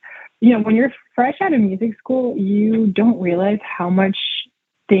found, when you're fresh out of music school, you don't realize how much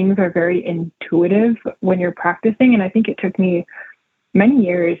things are very intuitive when you're practicing. And I think it took me many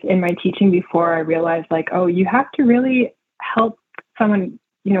years in my teaching before I realized, like, oh, you have to really help someone,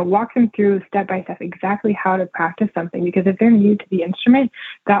 walk them through step by step exactly how to practice something. Because if they're new to the instrument,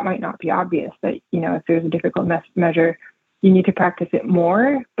 that might not be obvious that, if there's a difficult measure, you need to practice it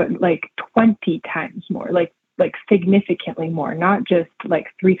more, but like 20 times more, like significantly more, not just like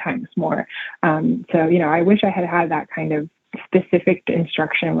 3 times more. So, I wish I had had that kind of specific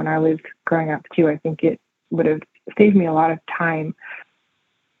instruction when I was growing up too. I think it would have saved me a lot of time.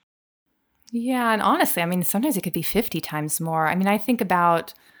 Yeah. And honestly, sometimes it could be 50 times more. I think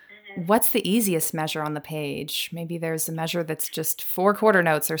about what's the easiest measure on the page. Maybe there's a measure that's just 4 quarter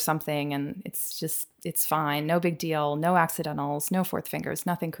notes or something, and it's fine. No big deal. No accidentals, no fourth fingers,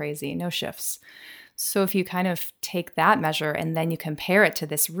 nothing crazy, no shifts. So if you kind of take that measure and then you compare it to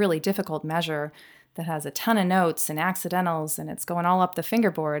this really difficult measure that has a ton of notes and accidentals and it's going all up the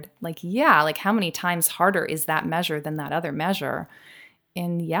fingerboard, like how many times harder is that measure than that other measure?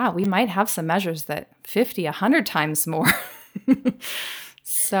 And we might have some measures that 50, 100 times more.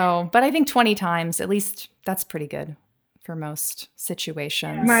 So, but I think 20 times, at least that's pretty good for most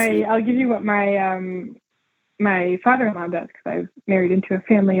situations. I'll give you what my father-in-law does, because I've married into a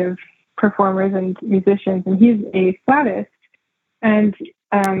family of performers and musicians, and he's a flautist. And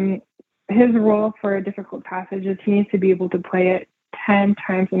his role for a difficult passage is he needs to be able to play it 10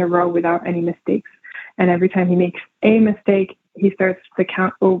 times in a row without any mistakes. And every time he makes a mistake, he starts to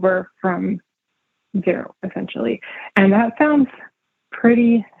count over from 0, essentially. And that sounds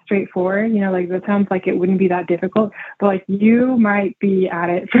pretty straightforward, that sounds like it wouldn't be that difficult, but like you might be at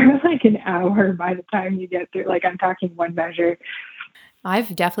it for like an hour by the time you get through, like I'm talking one measure.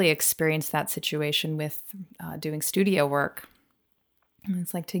 I've definitely experienced that situation with doing studio work. And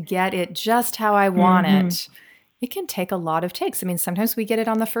it's like, to get it just how I want it can take a lot of takes. Sometimes we get it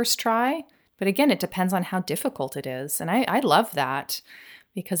on the first try, but again, it depends on how difficult it is. And I love that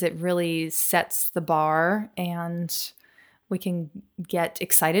because it really sets the bar and we can get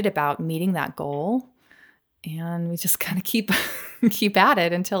excited about meeting that goal, and we just kind of keep at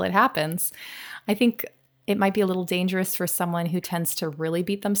it until it happens. I think it might be a little dangerous for someone who tends to really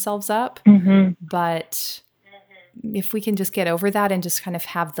beat themselves up, but if we can just get over that and just kind of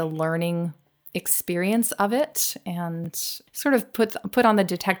have the learning experience of it and sort of put on the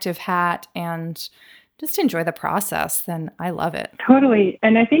detective hat and just enjoy the process, then I love it. Totally.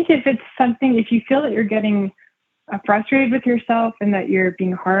 And I think if you feel that you're getting frustrated with yourself and that you're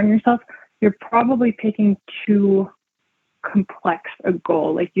being hard on yourself, you're probably picking too complex a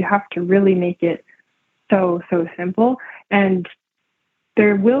goal. Like you have to really make it so simple. And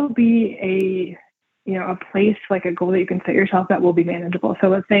there will be a place, like a goal that you can set yourself that will be manageable. So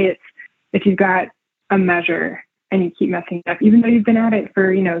let's say if you've got a measure and you keep messing up, even though you've been at it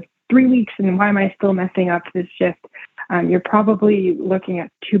for 3 weeks, and why am I still messing up this shift? You're probably looking at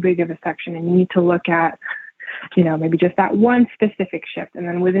too big of a section, and you need to look at maybe just that one specific shift. And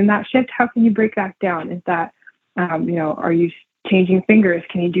then within that shift, how can you break that down? Is that, are you changing fingers?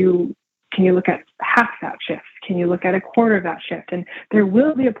 Can you look at half that shift? Can you look at a quarter of that shift? And there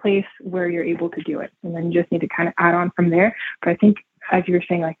will be a place where you're able to do it. And then you just need to kind of add on from there. But I think, as you were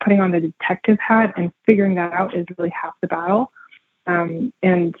saying, like putting on the detective hat and figuring that out is really half the battle. And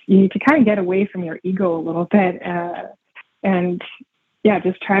you need to kind of get away from your ego a little bit And yeah,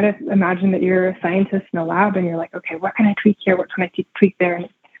 just try to imagine that you're a scientist in a lab and you're like, okay, what can I tweak here? What can I tweak there? And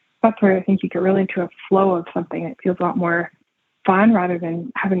that's where I think you get really into a flow of something. It feels a lot more fun rather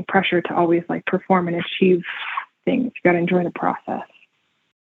than having pressure to always like perform and achieve things. You got to enjoy the process.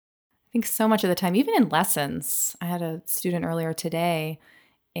 I think so much of the time, even in lessons, I had a student earlier today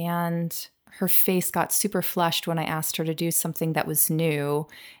and her face got super flushed when I asked her to do something that was new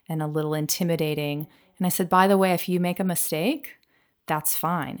and a little intimidating. And I said, by the way, if you make a mistake, that's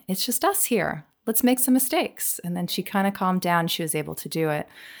fine. It's just us here. Let's make some mistakes. And then she kind of calmed down. She was able to do it.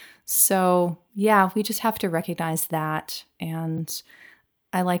 So yeah, we just have to recognize that. And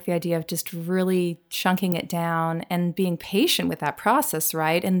I like the idea of just really chunking it down and being patient with that process,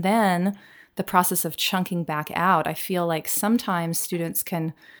 right? And then the process of chunking back out. I feel like sometimes students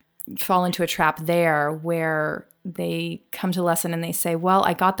can fall into a trap there where they come to lesson and they say, well,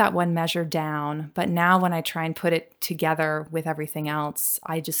 I got that one measure down, but now when I try and put it together with everything else,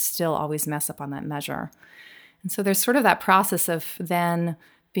 I just still always mess up on that measure. And so there's sort of that process of then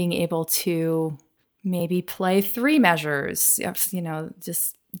being able to maybe play 3 measures,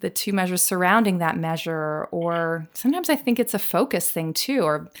 just the 2 measures surrounding that measure. Or sometimes I think it's a focus thing too,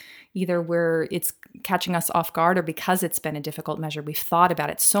 or either where it's catching us off guard or because it's been a difficult measure. We've thought about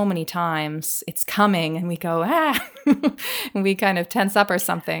it so many times, it's coming and we go, and we kind of tense up or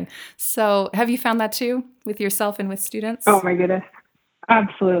something. So have you found that too with yourself and with students? Oh my goodness.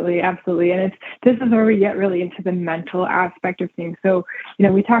 Absolutely. Absolutely. And this is where we get really into the mental aspect of things. So,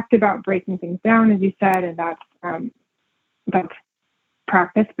 we talked about breaking things down, as you said, and that's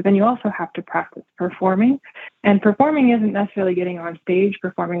practice, but then you also have to practice performing. And performing isn't necessarily getting on stage.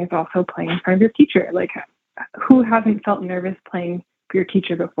 Performing is also playing in front of your teacher. Like, who hasn't felt nervous playing for your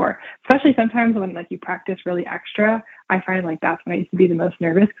teacher before? Especially sometimes when you practice really extra. I find that's when I used to be the most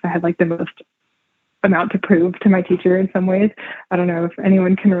nervous because I had the most amount to prove to my teacher in some ways. I don't know if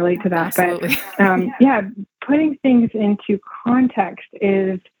anyone can relate to that. Absolutely. But putting things into context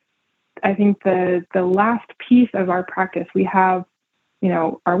is, I think, the last piece of our practice. We have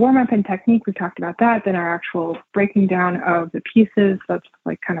our warm-up and technique, we've talked about that, then our actual breaking down of the pieces, that's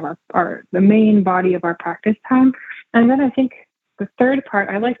kind of the main body of our practice time. And then I think the third part,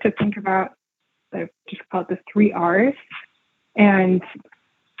 I like to think about, I just call it the 3 R's, and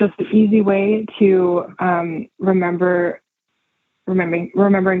just the easy way to remembering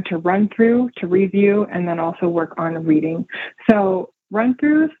to run through, to review, and then also work on reading. So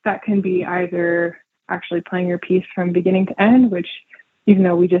run-throughs, that can be either actually playing your piece from beginning to end, which, even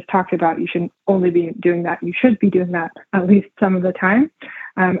though we just talked about you shouldn't only be doing that, you should be doing that at least some of the time.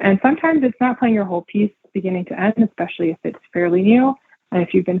 And sometimes it's not playing your whole piece beginning to end, especially if it's fairly new. And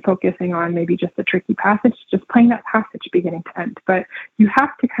if you've been focusing on maybe just a tricky passage, just playing that passage beginning to end. But you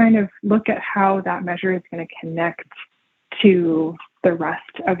have to kind of look at how that measure is going to connect to the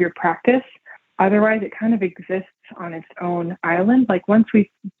rest of your practice. Otherwise, it kind of exists on its own island. Once we've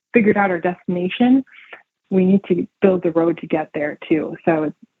figured out our destination, we need to build the road to get there too.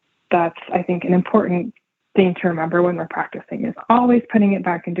 So that's, I think, an important thing to remember when we're practicing, is always putting it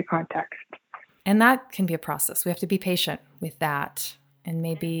back into context. And that can be a process. We have to be patient with that. And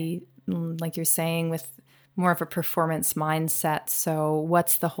maybe, like you're saying, with more of a performance mindset. So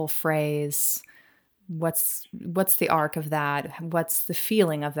what's the whole phrase? What's the arc of that? What's the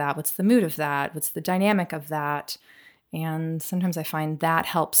feeling of that? What's the mood of that? What's the dynamic of that? And sometimes I find that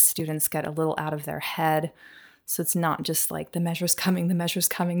helps students get a little out of their head. So it's not just the measure's coming, the measure's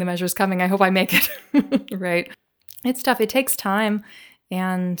coming, the measure's coming. I hope I make it, right? It's tough. It takes time.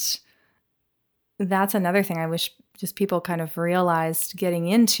 And that's another thing I wish just people kind of realized getting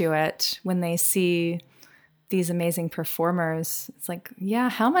into it when they see these amazing performers. It's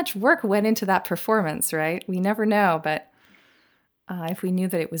how much work went into that performance, right? We never know. But if we knew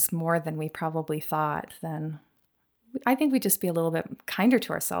that it was more than we probably thought, then I think we'd just be a little bit kinder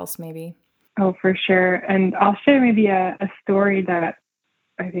to ourselves, maybe. Oh, for sure. And I'll share maybe a story that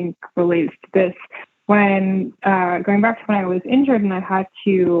I think relates to this. When going back to when I was injured and I had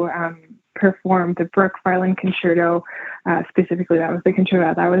to perform the Bruch violin concerto, specifically, that was the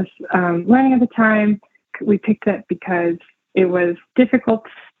concerto that I was learning at the time. We picked it because it was difficult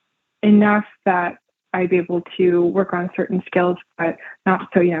enough that I'd be able to work on certain skills, but not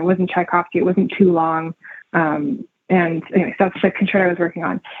so, it wasn't Tchaikovsky, it wasn't too long. And anyways, that's the concerto I was working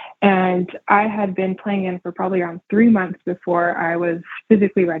on. And I had been playing in for probably around 3 months before I was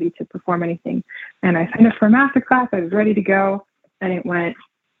physically ready to perform anything. And I signed up for a master class. I was ready to go. And it went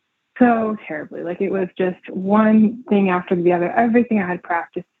so terribly. It was just one thing after the other. Everything I had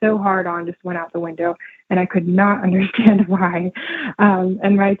practiced so hard on just went out the window. And I could not understand why.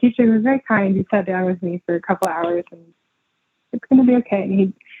 And my teacher was very kind. He sat down with me for a couple hours and it's going to be okay. And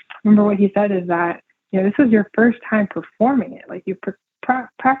he, remember what he said is that, this was your first time performing it. Like you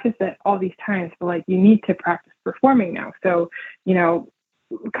practice it all these times, but like you need to practice performing now. So,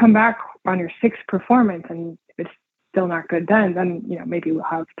 come back on your sixth performance, and if it's still not good then, maybe we'll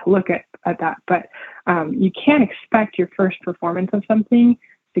have to look at that. But you can't expect your first performance of something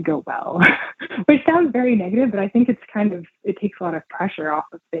to go well, which sounds very negative, but I think it takes a lot of pressure off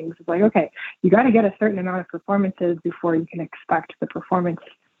of things. It's like, okay, you got to get a certain amount of performances before you can expect the performance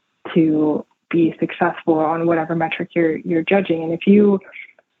to be successful on whatever metric you're judging. And if you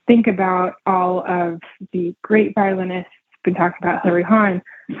think about all of the great violinists, been talking about Hilary Hahn,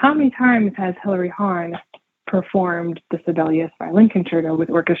 how many times has Hilary Hahn performed the Sibelius Violin Concerto with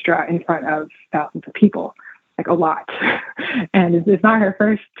orchestra in front of thousands of people? Like a lot. And it's not her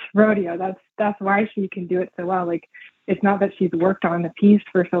first rodeo. That's why she can do it so well. Like, it's not that she's worked on the piece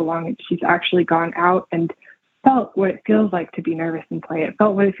for so long. She's actually gone out and felt what it feels like to be nervous and play it,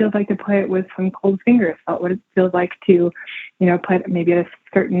 felt what it feels like to play it with some cold fingers, felt what it feels like to, play it maybe at a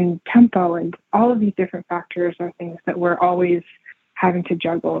certain tempo. And all of these different factors are things that we're always having to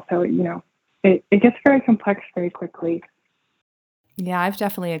juggle. So, it gets very complex very quickly. Yeah, I've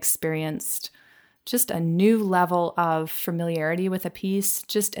definitely experienced just a new level of familiarity with a piece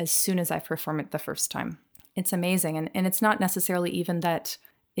just as soon as I perform it the first time. It's amazing. And it's not necessarily even that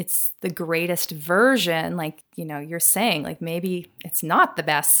it's the greatest version, like, you're saying, like maybe it's not the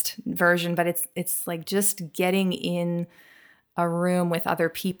best version, but it's like just getting in a room with other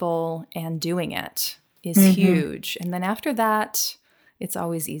people and doing it is huge. And then after that, it's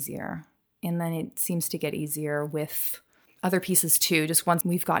always easier. And then it seems to get easier with other pieces too, just once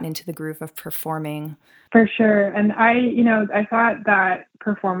we've gotten into the groove of performing. For sure. And I thought that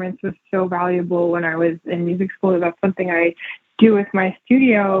performance was so valuable when I was in music school. That's something I do with my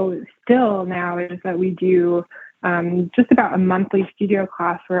studio still now, is that we do just about a monthly studio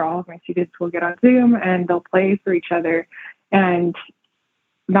class where all of my students will get on Zoom and they'll play for each other and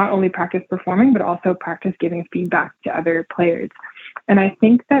not only practice performing, but also practice giving feedback to other players. And I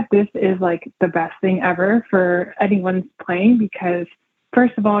think that this is like the best thing ever for anyone's playing, because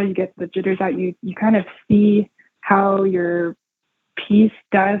first of all, you get the jitters out. You kind of see how your piece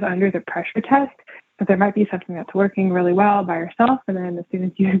does under the pressure test. But there might be something that's working really well by yourself, and then as soon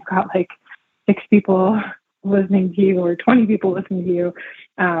as you've got like 6 people listening to you or 20 people listening to you,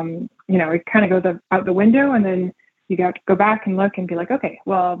 it kind of goes out the window, and then you got to go back and look and be like, okay,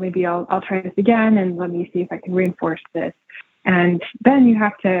 well, maybe I'll try this again, and let me see if I can reinforce this. And then you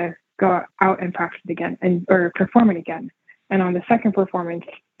have to go out and practice it again or perform it again. And on the second performance,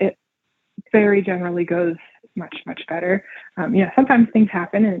 it very generally goes much, much better. Sometimes things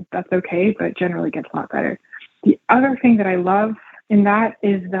happen and that's okay, but generally gets a lot better. The other thing that I love in that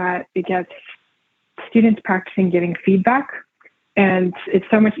is that it gets students practicing giving feedback. And it's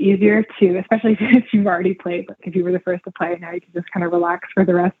so much easier to, especially if you've already played, like if you were the first to play, now you can just kind of relax for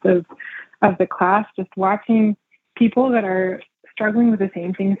the rest of the class, just watching people that are struggling with the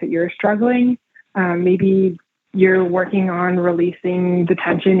same things that you're struggling. Maybe you're working on releasing the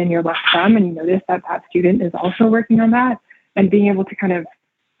tension in your left thumb, and you notice that student is also working on that, and being able to kind of,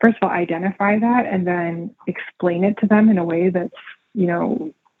 first of all, identify that and then explain it to them in a way that's,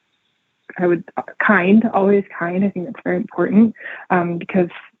 always kind. I think that's very important, because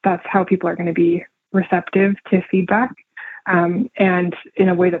that's how people are going to be receptive to feedback. And in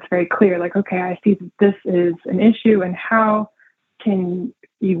a way that's very clear, like, okay, I see that this is an issue, and how can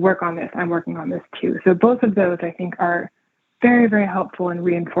you work on this? I'm working on this too. So both of those, I think, are very, very helpful in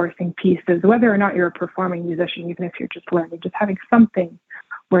reinforcing pieces, whether or not you're a performing musician, even if you're just learning, just having something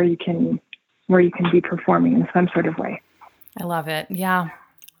where you can be performing in some sort of way. I love it. Yeah.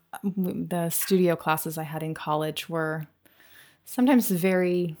 The studio classes I had in college were sometimes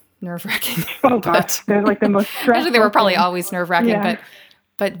very nerve-wracking. Oh gosh, they're like the most stressful. Actually, they were probably always nerve-wracking, yeah.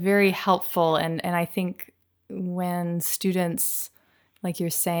 but very helpful. And I think when students, like you're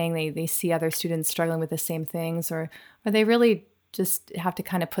saying, they see other students struggling with the same things, or they really just have to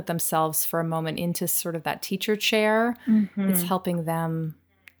kind of put themselves for a moment into sort of that teacher chair. Mm-hmm. It's helping them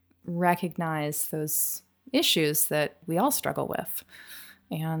recognize those issues that we all struggle with,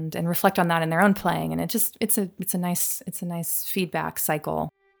 and reflect on that in their own playing. And it's a nice feedback cycle.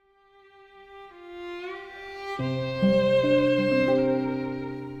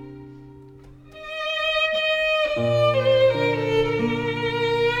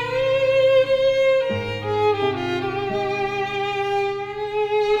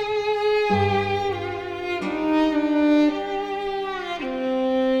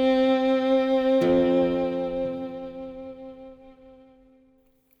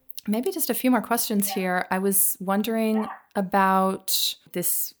 Maybe just a few more questions here. I was wondering about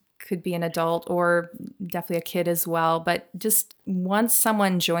this. Could be an adult or definitely a kid as well. But just once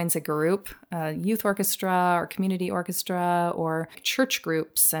someone joins a group, a youth orchestra or community orchestra or church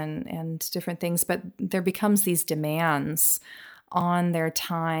groups and different things, but there becomes these demands on their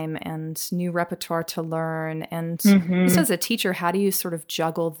time and new repertoire to learn. And just as a teacher, how do you sort of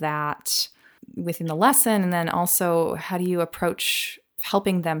juggle that within the lesson? And then also, how do you approach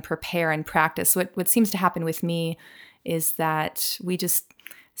helping them prepare and practice? What seems to happen with me is that we just,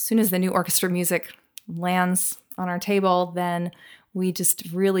 as soon as the new orchestra music lands on our table, then we just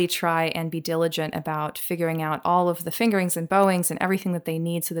really try and be diligent about figuring out all of the fingerings and bowings and everything that they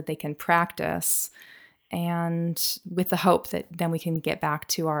need so that they can practice. And with the hope that then we can get back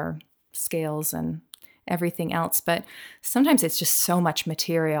to our scales and everything else. But sometimes it's just so much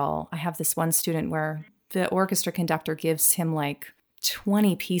material. I have this one student where the orchestra conductor gives him like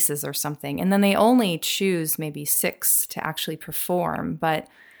 20 pieces or something. And then they only choose maybe 6 to actually perform, but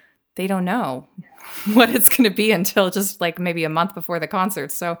they don't know what it's going to be until just like maybe a month before the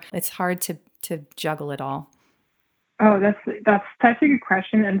concert. So it's hard to juggle it all. Oh, that's such a good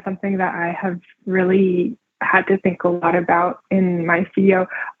question, and something that I have really had to think a lot about in my studio.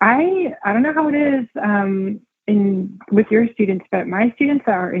 I don't know how it is with your students, but my students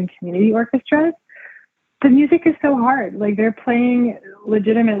that are in community orchestras, the music is so hard. Like they're playing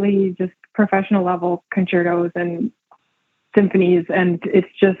legitimately just professional level concertos and symphonies, and it's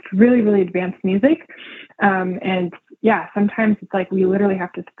just really, really advanced music. And yeah, sometimes it's like we literally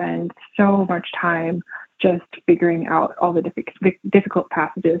have to spend so much time just figuring out all the difficult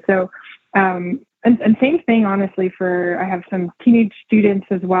passages. So, and same thing, honestly, I have some teenage students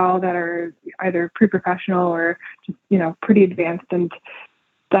as well that are either pre-professional or just, pretty advanced. And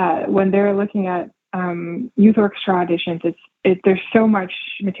that when they're looking at youth orchestra auditions, there's so much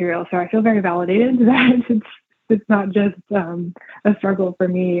material. So I feel very validated that it's not just a struggle for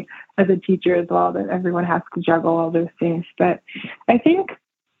me as a teacher as well, that everyone has to juggle all those things. But I think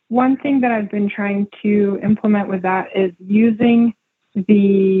one thing that I've been trying to implement with that is using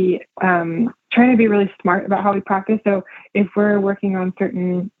trying to be really smart about how we practice. So if we're working on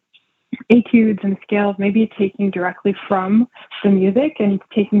certain etudes and scales, maybe taking directly from the music and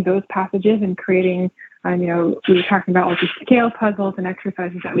taking those passages and creating, we were talking about all these scale puzzles and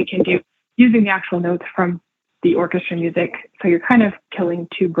exercises that we can do using the actual notes from the orchestra music. So you're kind of killing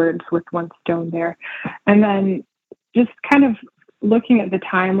 2 birds with 1 stone there. And then just kind of looking at the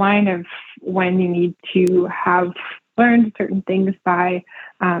timeline of when you need to have learned certain things by,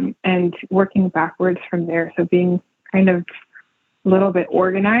 and working backwards from there. So being kind of a little bit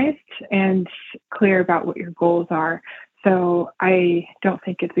organized and clear about what your goals are. So I don't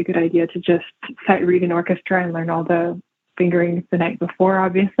think it's a good idea to just read an orchestra and learn all the fingerings the night before,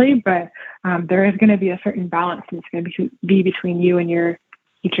 obviously, but there is going to be a certain balance, and it's going to be between you and your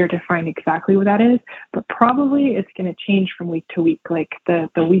teacher to find exactly what that is. But probably it's going to change from week to week. Like the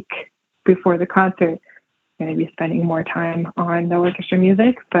week before the concert, you're going to be spending more time on the orchestra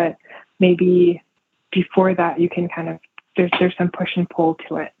music, but maybe before that you can kind of, there's some push and pull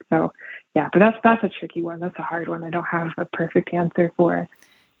to it. So yeah, but that's a tricky one. That's a hard one. I don't have a perfect answer for it.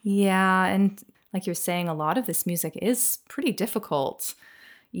 Yeah, and like you're saying, a lot of this music is pretty difficult,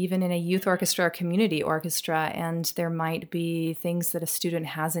 even in a youth orchestra or community orchestra, and there might be things that a student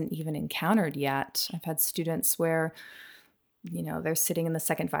hasn't even encountered yet. I've had students where, they're sitting in the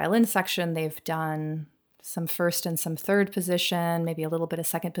second violin section, they've done some first and some third position, maybe a little bit of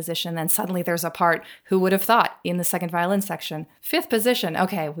second position, then suddenly there's a part, who would have thought, in the second violin section, 5th position.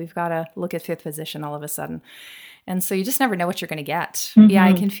 Okay, we've got to look at 5th position all of a sudden. And so you just never know what you're going to get. Mm-hmm. Yeah,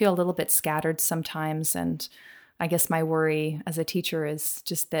 I can feel a little bit scattered sometimes. And I guess my worry as a teacher is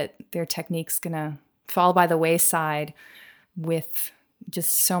just that their technique's going to fall by the wayside with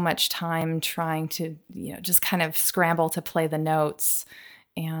just so much time trying to, just kind of scramble to play the notes.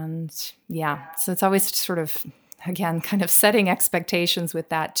 And yeah, so it's always sort of, again, kind of setting expectations with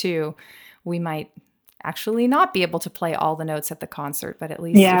that too. We might actually not be able to play all the notes at the concert, but at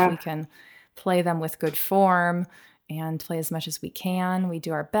least if we can play them with good form and play as much as we can, we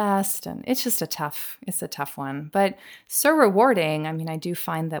do our best. And it's just a tough one, but so rewarding. I mean, I do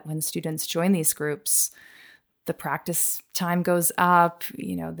find that when students join these groups, the practice time goes up,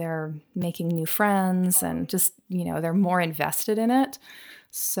 they're making new friends and just, they're more invested in it.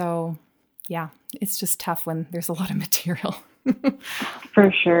 So yeah, it's just tough when there's a lot of material.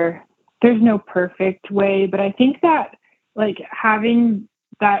 For sure. There's no perfect way, but I think that like having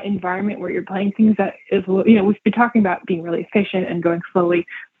that environment where you're playing things that is, we've been talking about being really efficient and going slowly.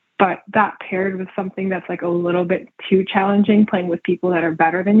 But that paired with something that's like a little bit too challenging, playing with people that are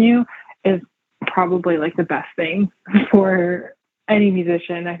better than you, is probably like the best thing for any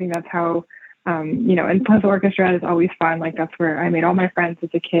musician. I think that's how, and plus orchestra is always fun. Like that's where I made all my friends as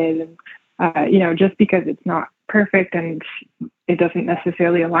a kid. And, just because it's not perfect and it doesn't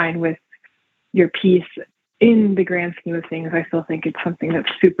necessarily align with your piece in the grand scheme of things, I still think it's something that's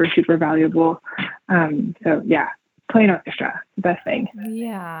super, super valuable. So yeah, playing orchestra, the best thing.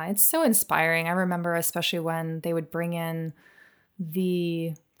 Yeah, it's so inspiring. I remember especially when they would bring in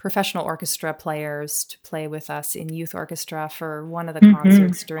the professional orchestra players to play with us in youth orchestra for one of the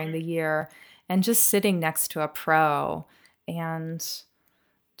concerts during the year, and just sitting next to a pro, and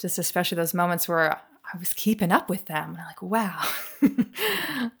just especially those moments where I was keeping up with them. I'm like, wow,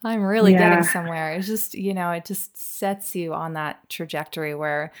 I'm really getting somewhere. It's just, it just sets you on that trajectory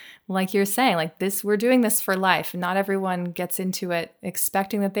where, like you're saying, like this, we're doing this for life. Not everyone gets into it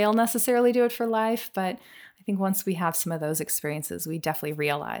expecting that they'll necessarily do it for life. But I think once we have some of those experiences, we definitely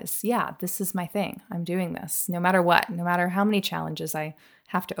realize, yeah, this is my thing. I'm doing this no matter what, no matter how many challenges I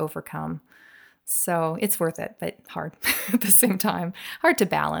have to overcome. So it's worth it, but hard at the same time, hard to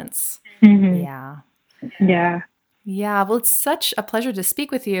balance. Mm-hmm. Yeah. Well, it's such a pleasure to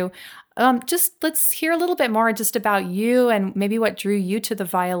speak with you. Just let's hear a little bit more just about you and maybe what drew you to the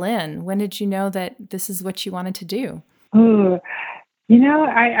violin. When did you know that this is what you wanted to do? Oh,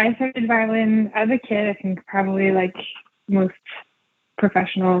 I started violin as a kid. I think probably like most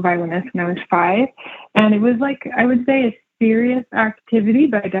professional violinists when I was 5. And it was like, I would say a serious activity,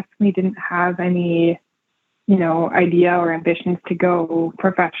 but I definitely didn't have any idea or ambitions to go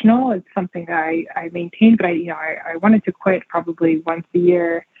professional. It's something that I maintained, but I wanted to quit probably once a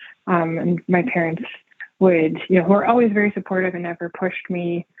year. And my parents would, who are always very supportive and never pushed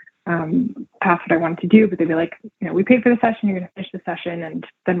me past what I wanted to do, but they'd be like, we paid for the session, you're going to finish the session and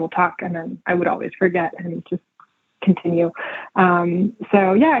then we'll talk. And then I would always forget and just continue.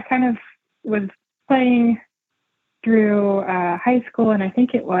 I kind of was playing through high school, and I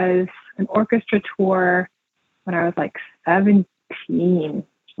think it was an orchestra tour when I was like 17,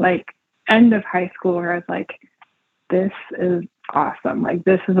 like end of high school, where I was like, this is awesome. Like,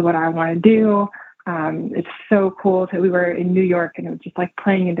 this is what I want to do. It's so cool. We were in New York, and it was just like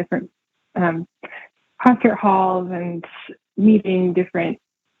playing in different concert halls and meeting different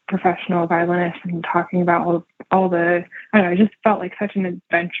professional violinists and talking about all the, I don't know, it just felt like such an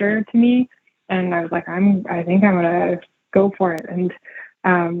adventure to me. And I was like, I think I'm going to go for it. And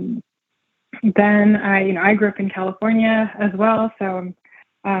then I grew up in California as well. So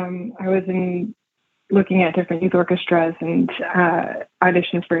I was looking at different youth orchestras and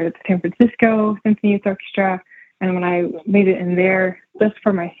auditions for the San Francisco Symphony Youth Orchestra. And when I made it in there, just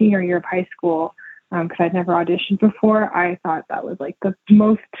for my senior year of high school, because I'd never auditioned before, I thought that was like the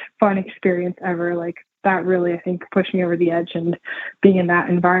most fun experience ever. Like that really, I think, pushed me over the edge, and being in that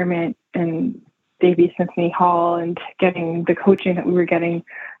environment and Davies Symphony Hall and getting the coaching that we were getting,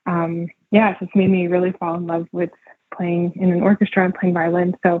 it just made me really fall in love with playing in an orchestra and playing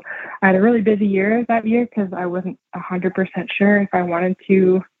violin. So I had a really busy year that year because I wasn't 100% sure if I wanted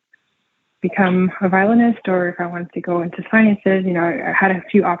to become a violinist or if I wanted to go into sciences. I had a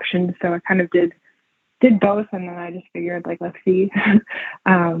few options, so I kind of did both, and then I just figured, like, let's see.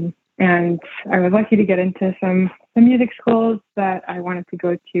 And I was lucky to get into some music schools that I wanted to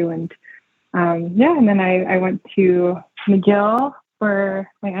go to, and and then I went to McGill for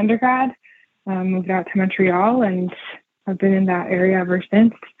my undergrad, moved out to Montreal, and I've been in that area ever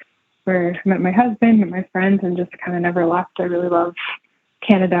since, where I met my husband, met my friends, and just kind of never left. I really love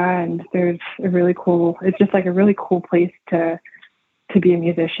Canada, and there's it's just like a really cool place to be a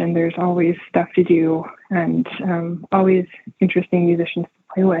musician. There's always stuff to do and always interesting musicians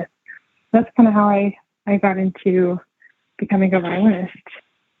to play with. That's kind of how I got into becoming a violinist,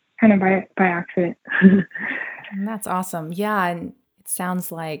 kind of by accident. That's awesome. Yeah. And it sounds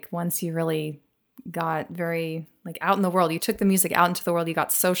like once you really got very like out in the world, you took the music out into the world, you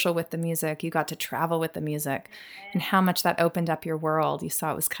got social with the music, you got to travel with the music, and how much that opened up your world. You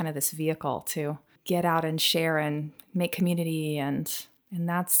saw it was kind of this vehicle to get out and share and make community. And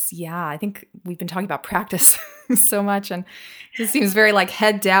that's, I think we've been talking about practice so much, and it just seems very like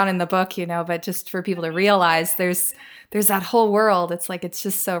head down in the book, but just for people to realize there's that whole world. It's like, it's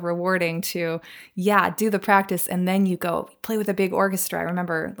just so rewarding to, do the practice. And then you go play with a big orchestra. I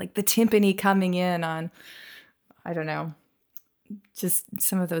remember like the timpani coming in on, I don't know, just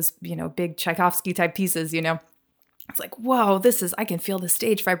some of those, big Tchaikovsky type pieces, It's like, whoa, I can feel the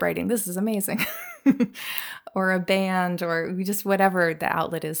stage vibrating. This is amazing. Or a band, or just whatever the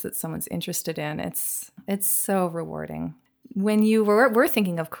outlet is that someone's interested in. It's so rewarding. when you were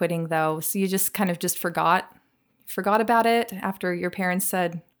thinking of quitting, though, so you just kind of just forgot about it after your parents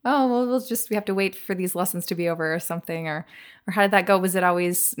said, "Oh, well, we have to wait for these lessons to be over," or something, or how did that go? Was it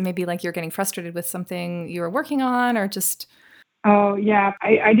always maybe like you're getting frustrated with something you were working on, or just? Oh, yeah.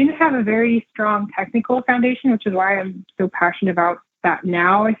 I didn't have a very strong technical foundation, which is why I'm so passionate about that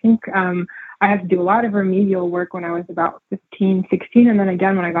now. I think I had to do a lot of remedial work when I was about 15, 16. And then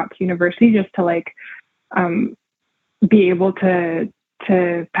again, when I got to university, just to like be able to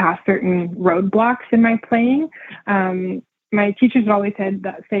pass certain roadblocks in my playing. My teachers would always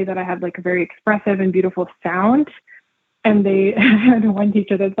say that I had like a very expressive and beautiful sound. And they had one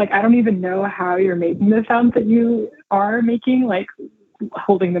teacher that's like, I don't even know how you're making the sounds that you are making, like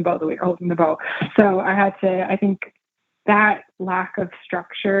holding the bow the way you're holding the bow. So I think that lack of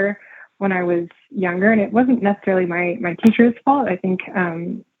structure when I was younger, and it wasn't necessarily my teacher's fault. I think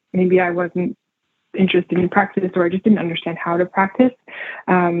maybe I wasn't interested in practice, or I just didn't understand how to practice.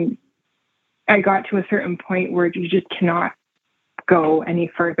 I got to a certain point where you just cannot go any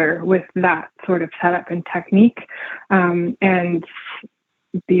further with that sort of setup and technique. And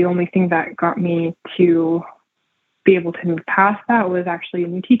the only thing that got me to be able to move past that was actually a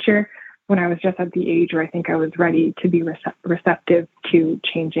new teacher when I was just at the age where I think I was ready to be receptive to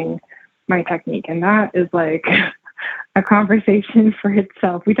changing my technique. And that is like a conversation for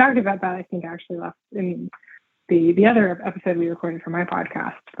itself. We talked about that, I think, actually last in the other episode we recorded for my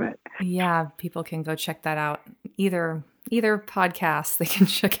podcast. But yeah, people can go check that out. Either podcast, they can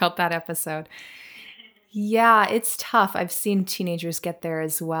check out that episode. Yeah, it's tough. I've seen teenagers get there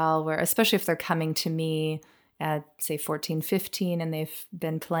as well, where especially if they're coming to me at say 14, 15, and they've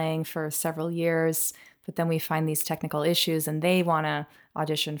been playing for several years, but then we find these technical issues and they want to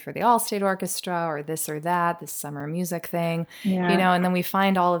audition for the all-state orchestra or this summer music thing, and then we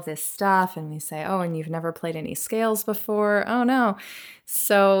find all of this stuff and we say, oh, and you've never played any scales before. Oh no.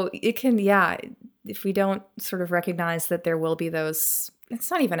 So it can, if we don't sort of recognize that there will be those,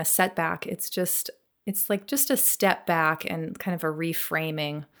 it's not even a setback. It's like just a step back and kind of a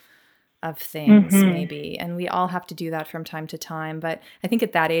reframing of things, maybe. And we all have to do that from time to time. But I think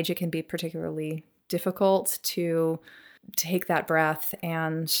at that age, it can be particularly difficult to take that breath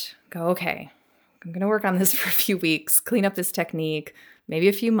and go, okay, I'm going to work on this for a few weeks, clean up this technique, maybe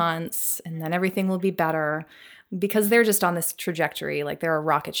a few months, and then everything will be better. Because they're just on this trajectory, like they're a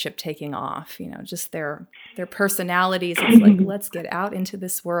rocket ship taking off, just their personalities. It's like, let's get out into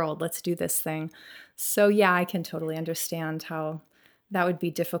this world. Let's do this thing. So yeah, I can totally understand how that would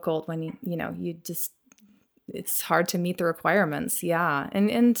be difficult when it's hard to meet the requirements. Yeah.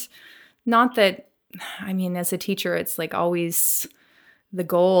 And not that, I mean, as a teacher, it's like always the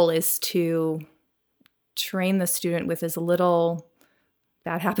goal is to train the student with as little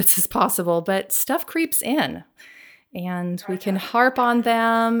bad habits as possible, but stuff creeps in and we can harp on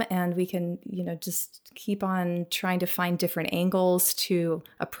them and we can, just keep on trying to find different angles to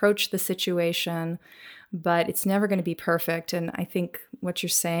approach the situation, but it's never going to be perfect. And I think what you're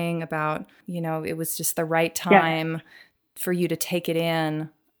saying about, it was just the right time for you to take it in.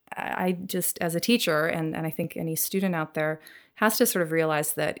 I just, as a teacher, and I think any student out there has to sort of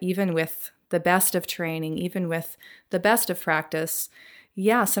realize that even with the best of training, even with the best of practice,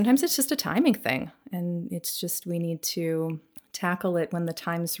 sometimes it's just a timing thing. And it's just, we need to tackle it when the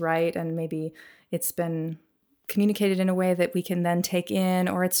time's right. And maybe it's been communicated in a way that we can then take in,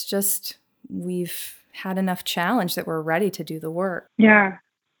 or it's just, we've had enough challenge that we're ready to do the work. Yeah,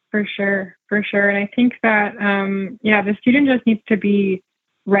 for sure. And I think that, the student just needs to be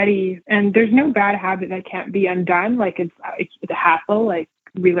ready, and there's no bad habit that can't be undone. Like it's a hassle, like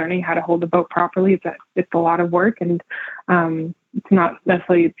relearning how to hold the boat properly. It's a lot of work, and it's not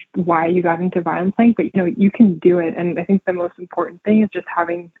necessarily why you got into violin playing, but you can do it. And I think the most important thing is just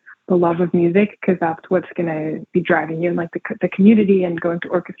having the love of music, because that's what's going to be driving you, and like the community, and going to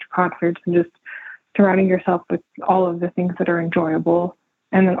orchestra concerts, and just surrounding yourself with all of the things that are enjoyable.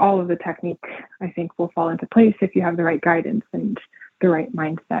 And then all of the technique, I think, will fall into place if you have the right guidance and the right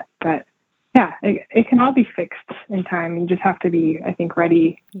mindset. But yeah, it can all be fixed in time. You just have to be, I think,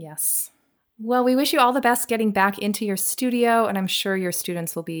 ready. Yes. Well, we wish you all the best getting back into your studio, and I'm sure your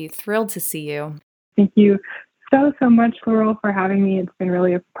students will be thrilled to see you. Thank you so much, Laurel, for having me. It's been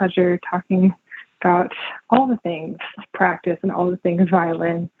really a pleasure talking about all the things practice and all the things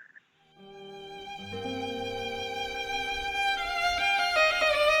violin.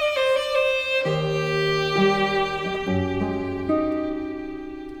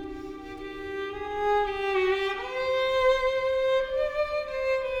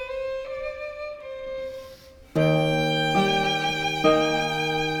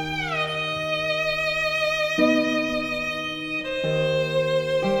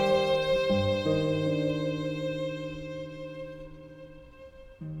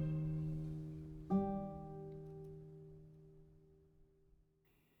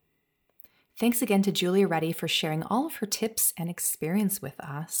 Thanks again to Julia Reddy for sharing all of her tips and experience with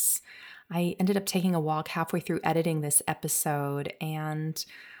us. I ended up taking a walk halfway through editing this episode, and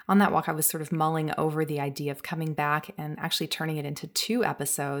on that walk, I was sort of mulling over the idea of coming back and actually turning it into 2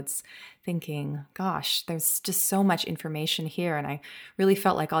 episodes, thinking, gosh, there's just so much information here, and I really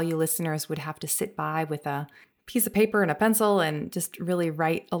felt like all you listeners would have to sit by with a piece of paper and a pencil and just really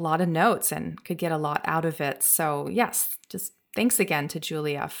write a lot of notes and could get a lot out of it. So yes, just thanks again to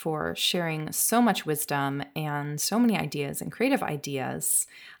Julia for sharing so much wisdom and so many ideas and creative ideas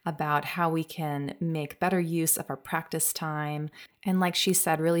about how we can make better use of our practice time. And like she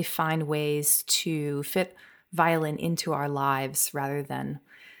said, really find ways to fit violin into our lives rather than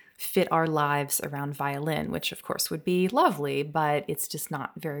fit our lives around violin, which of course would be lovely, but it's just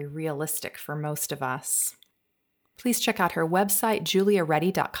not very realistic for most of us. Please check out her website,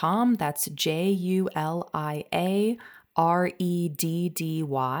 juliareddy.com. That's JuliaReddy,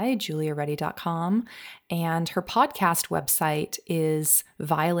 juliareddy.com. And her podcast website is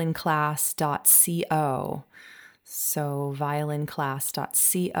violinclass.co. So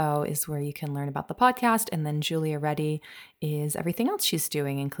violinclass.co is where you can learn about the podcast. And then Julia Reddy is everything else she's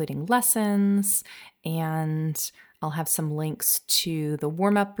doing, including lessons. And I'll have some links to the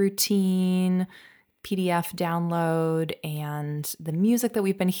warm-up routine, PDF download, and the music that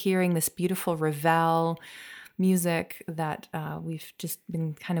we've been hearing, this beautiful Ravel music that we've just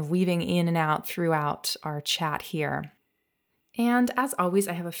been kind of weaving in and out throughout our chat here. And as always,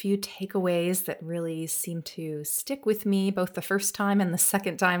 I have a few takeaways that really seem to stick with me both the first time and the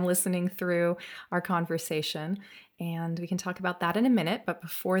second time listening through our conversation. And we can talk about that in a minute. But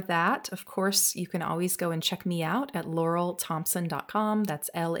before that, of course, you can always go and check me out at laurelthompson.com.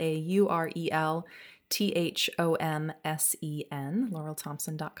 That's LaurelThompson,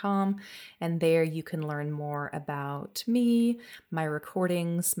 laurelthompson.com. And there you can learn more about me, my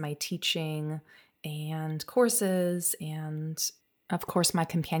recordings, my teaching, and courses, and of course, my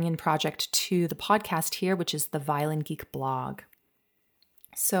companion project to the podcast here, which is the Violin Geek blog.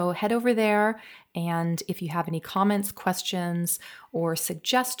 So head over there, and if you have any comments, questions, or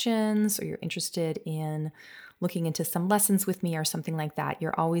suggestions, or you're interested in looking into some lessons with me or something like that,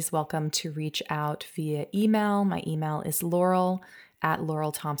 you're always welcome to reach out via email. My email is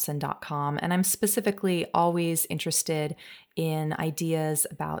laurel@laurelthompson.com, and I'm specifically always interested in ideas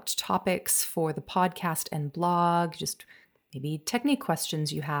about topics for the podcast and blog, just maybe technique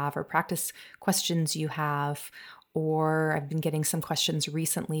questions you have or practice questions you have. Or I've been getting some questions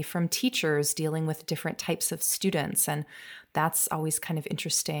recently from teachers dealing with different types of students, and that's always kind of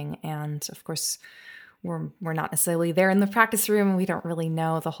interesting. And of course, we're not necessarily there in the practice room, and we don't really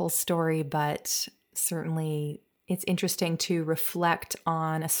know the whole story, but certainly it's interesting to reflect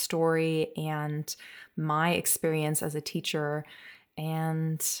on a story and my experience as a teacher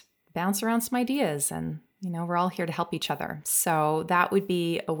and bounce around some ideas. And we're all here to help each other. So that would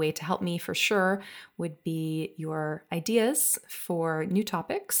be a way to help me for sure, would be your ideas for new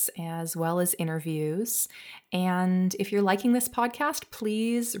topics as well as interviews. And if you're liking this podcast,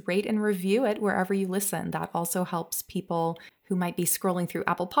 please rate and review it wherever you listen. That also helps people who might be scrolling through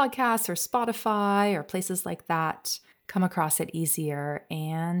Apple Podcasts or Spotify or places like that come across it easier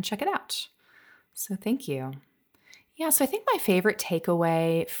and check it out. So thank you. Yeah, so I think my favorite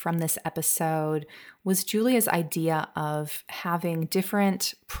takeaway from this episode was Julia's idea of having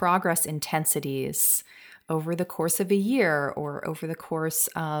different progress intensities over the course of a year or over the course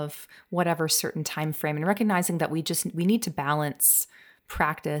of whatever certain time frame, and recognizing that we need to balance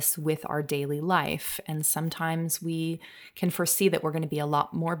practice with our daily life. And sometimes we can foresee that we're going to be a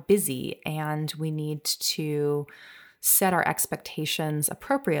lot more busy, and we need to set our expectations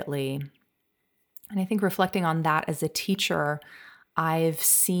appropriately. And I think reflecting on that as a teacher, I've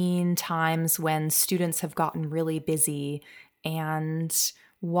seen times when students have gotten really busy. And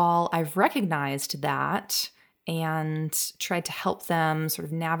while I've recognized that and tried to help them sort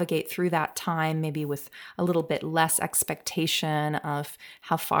of navigate through that time, maybe with a little bit less expectation of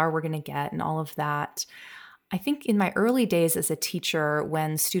how far we're going to get and all of that, I think in my early days as a teacher,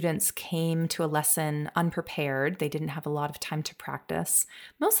 when students came to a lesson unprepared, they didn't have a lot of time to practice.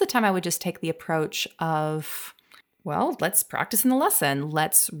 Most of the time I would just take the approach of, well, let's practice in the lesson.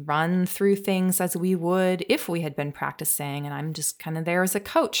 Let's run through things as we would if we had been practicing. And I'm just kind of there as a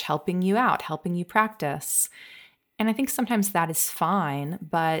coach, helping you out, helping you practice. And I think sometimes that is fine,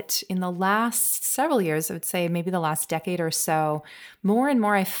 but in the last several years, I would say maybe the last decade or so, more and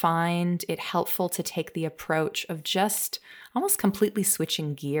more I find it helpful to take the approach of just almost completely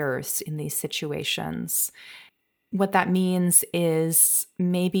switching gears in these situations. what that means is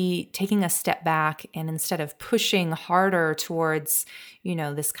maybe taking a step back, and instead of pushing harder towards,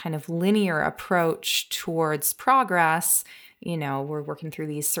 this kind of linear approach towards progress, we're working through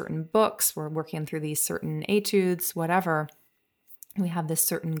these certain books, we're working through these certain etudes, whatever. We have this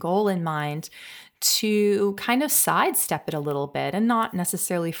certain goal in mind, to kind of sidestep it a little bit, and not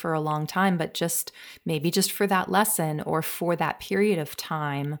necessarily for a long time, but maybe just for that lesson or for that period of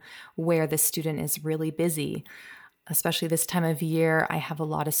time where the student is really busy. Especially this time of year, I have a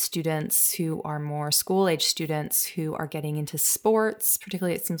lot of students who are more school-age students who are getting into sports.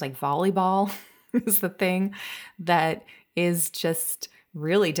 Particularly, it seems like volleyball is the thing that is just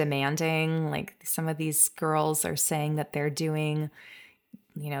really demanding. Like, some of these girls are saying that they're doing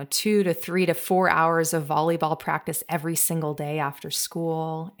 2 to 3 to 4 hours of volleyball practice every single day after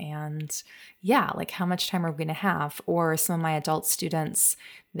school. And yeah, like, how much time are we going to have? Or some of my adult students,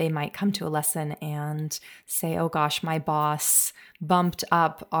 they might come to a lesson and say, oh gosh, my boss bumped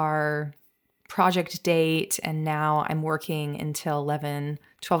up our project date, and now I'm working until 11,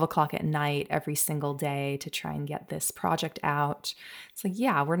 12 o'clock at night every single day to try and get this project out. It's like,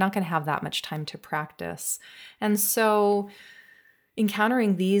 yeah, we're not going to have that much time to practice. And so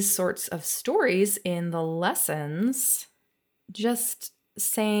encountering these sorts of stories in the lessons, just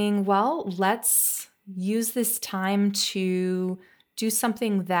saying, well, let's use this time to do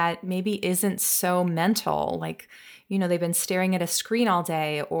something that maybe isn't so mental. Like, they've been staring at a screen all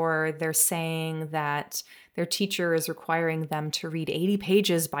day, or they're saying that their teacher is requiring them to read 80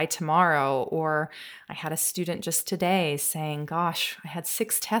 pages by tomorrow. Or I had a student just today saying, gosh, I had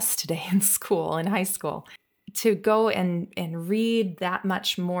 6 tests today in high school. To go and read that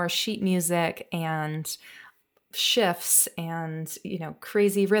much more sheet music and shifts and,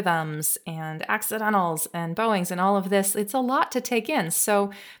 crazy rhythms and accidentals and bowings and all of this, it's a lot to take in.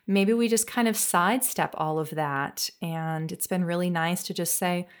 So maybe we just kind of sidestep all of that. And it's been really nice to just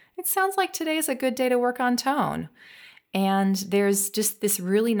say, it sounds like today is a good day to work on tone. And there's just this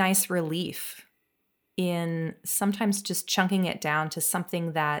really nice relief in sometimes just chunking it down to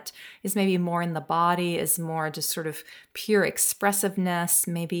something that is maybe more in the body, is more just sort of pure expressiveness.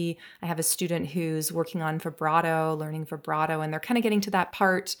 Maybe I have a student who's working on vibrato, learning vibrato, and they're kind of getting to that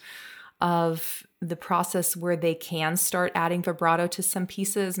part of the process where they can start adding vibrato to some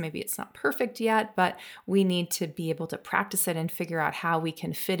pieces. Maybe it's not perfect yet, but we need to be able to practice it and figure out how we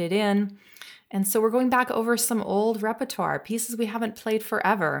can fit it in. And so we're going back over some old repertoire, pieces we haven't played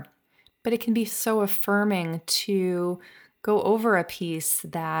forever. But it can be so affirming to go over a piece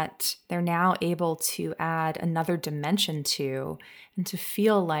that they're now able to add another dimension to, and to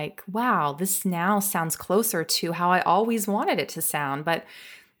feel like, wow, this now sounds closer to how I always wanted it to sound. But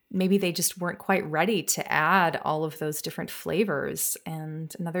maybe they just weren't quite ready to add all of those different flavors.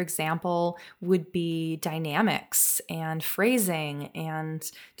 And another example would be dynamics and phrasing and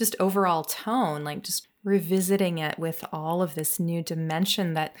just overall tone, like just revisiting it with all of this new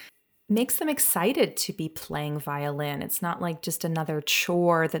dimension that makes them excited to be playing violin. It's not like just another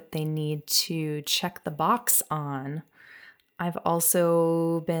chore that they need to check the box on. I've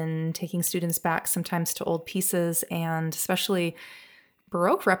also been taking students back sometimes to old pieces, and especially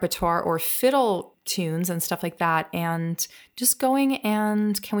Baroque repertoire or fiddle tunes and stuff like that, and just going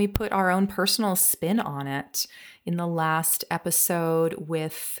and can we put our own personal spin on it? In the last episode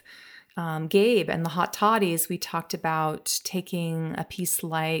with Gabe and the Hot Toddies, we talked about taking a piece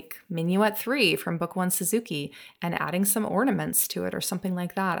like Minuet 3 from Book 1 Suzuki and adding some ornaments to it or something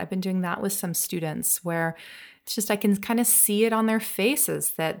like that. I've been doing that with some students where it's just I can kind of see it on their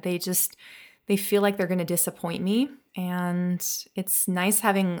faces that they feel like they're going to disappoint me. And it's nice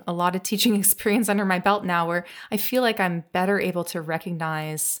having a lot of teaching experience under my belt now where I feel like I'm better able to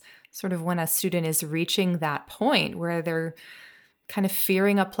recognize sort of when a student is reaching that point where they're kind of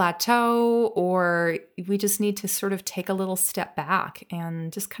fearing a plateau, or we just need to sort of take a little step back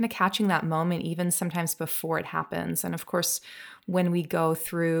and just kind of catching that moment, even sometimes before it happens. And of course, when we go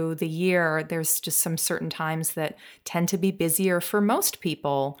through the year, there's just some certain times that tend to be busier for most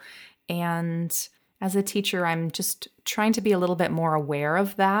people. And as a teacher, I'm just trying to be a little bit more aware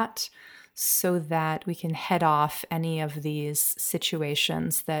of that so that we can head off any of these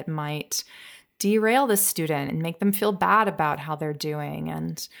situations that might derail the student and make them feel bad about how they're doing.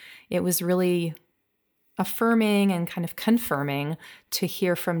 And it was really affirming and kind of confirming to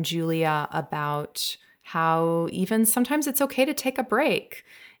hear from Julia about how even sometimes it's okay to take a break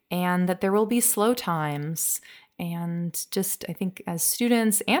and that there will be slow times. And just, I think as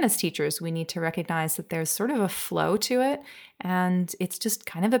students and as teachers, we need to recognize that there's sort of a flow to it. And it's just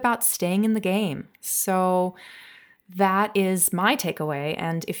kind of about staying in the game. So that is my takeaway.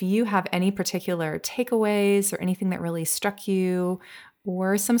 And if you have any particular takeaways or anything that really struck you,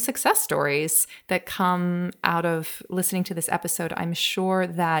 or some success stories that come out of listening to this episode, I'm sure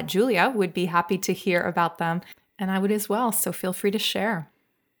that Julia would be happy to hear about them, and I would as well. So feel free to share.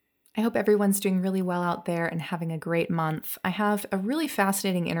 I hope everyone's doing really well out there and having a great month. I have a really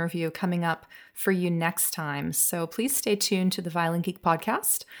fascinating interview coming up for you next time, so please stay tuned to the Violin Geek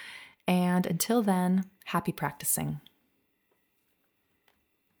podcast. And until then, happy practicing.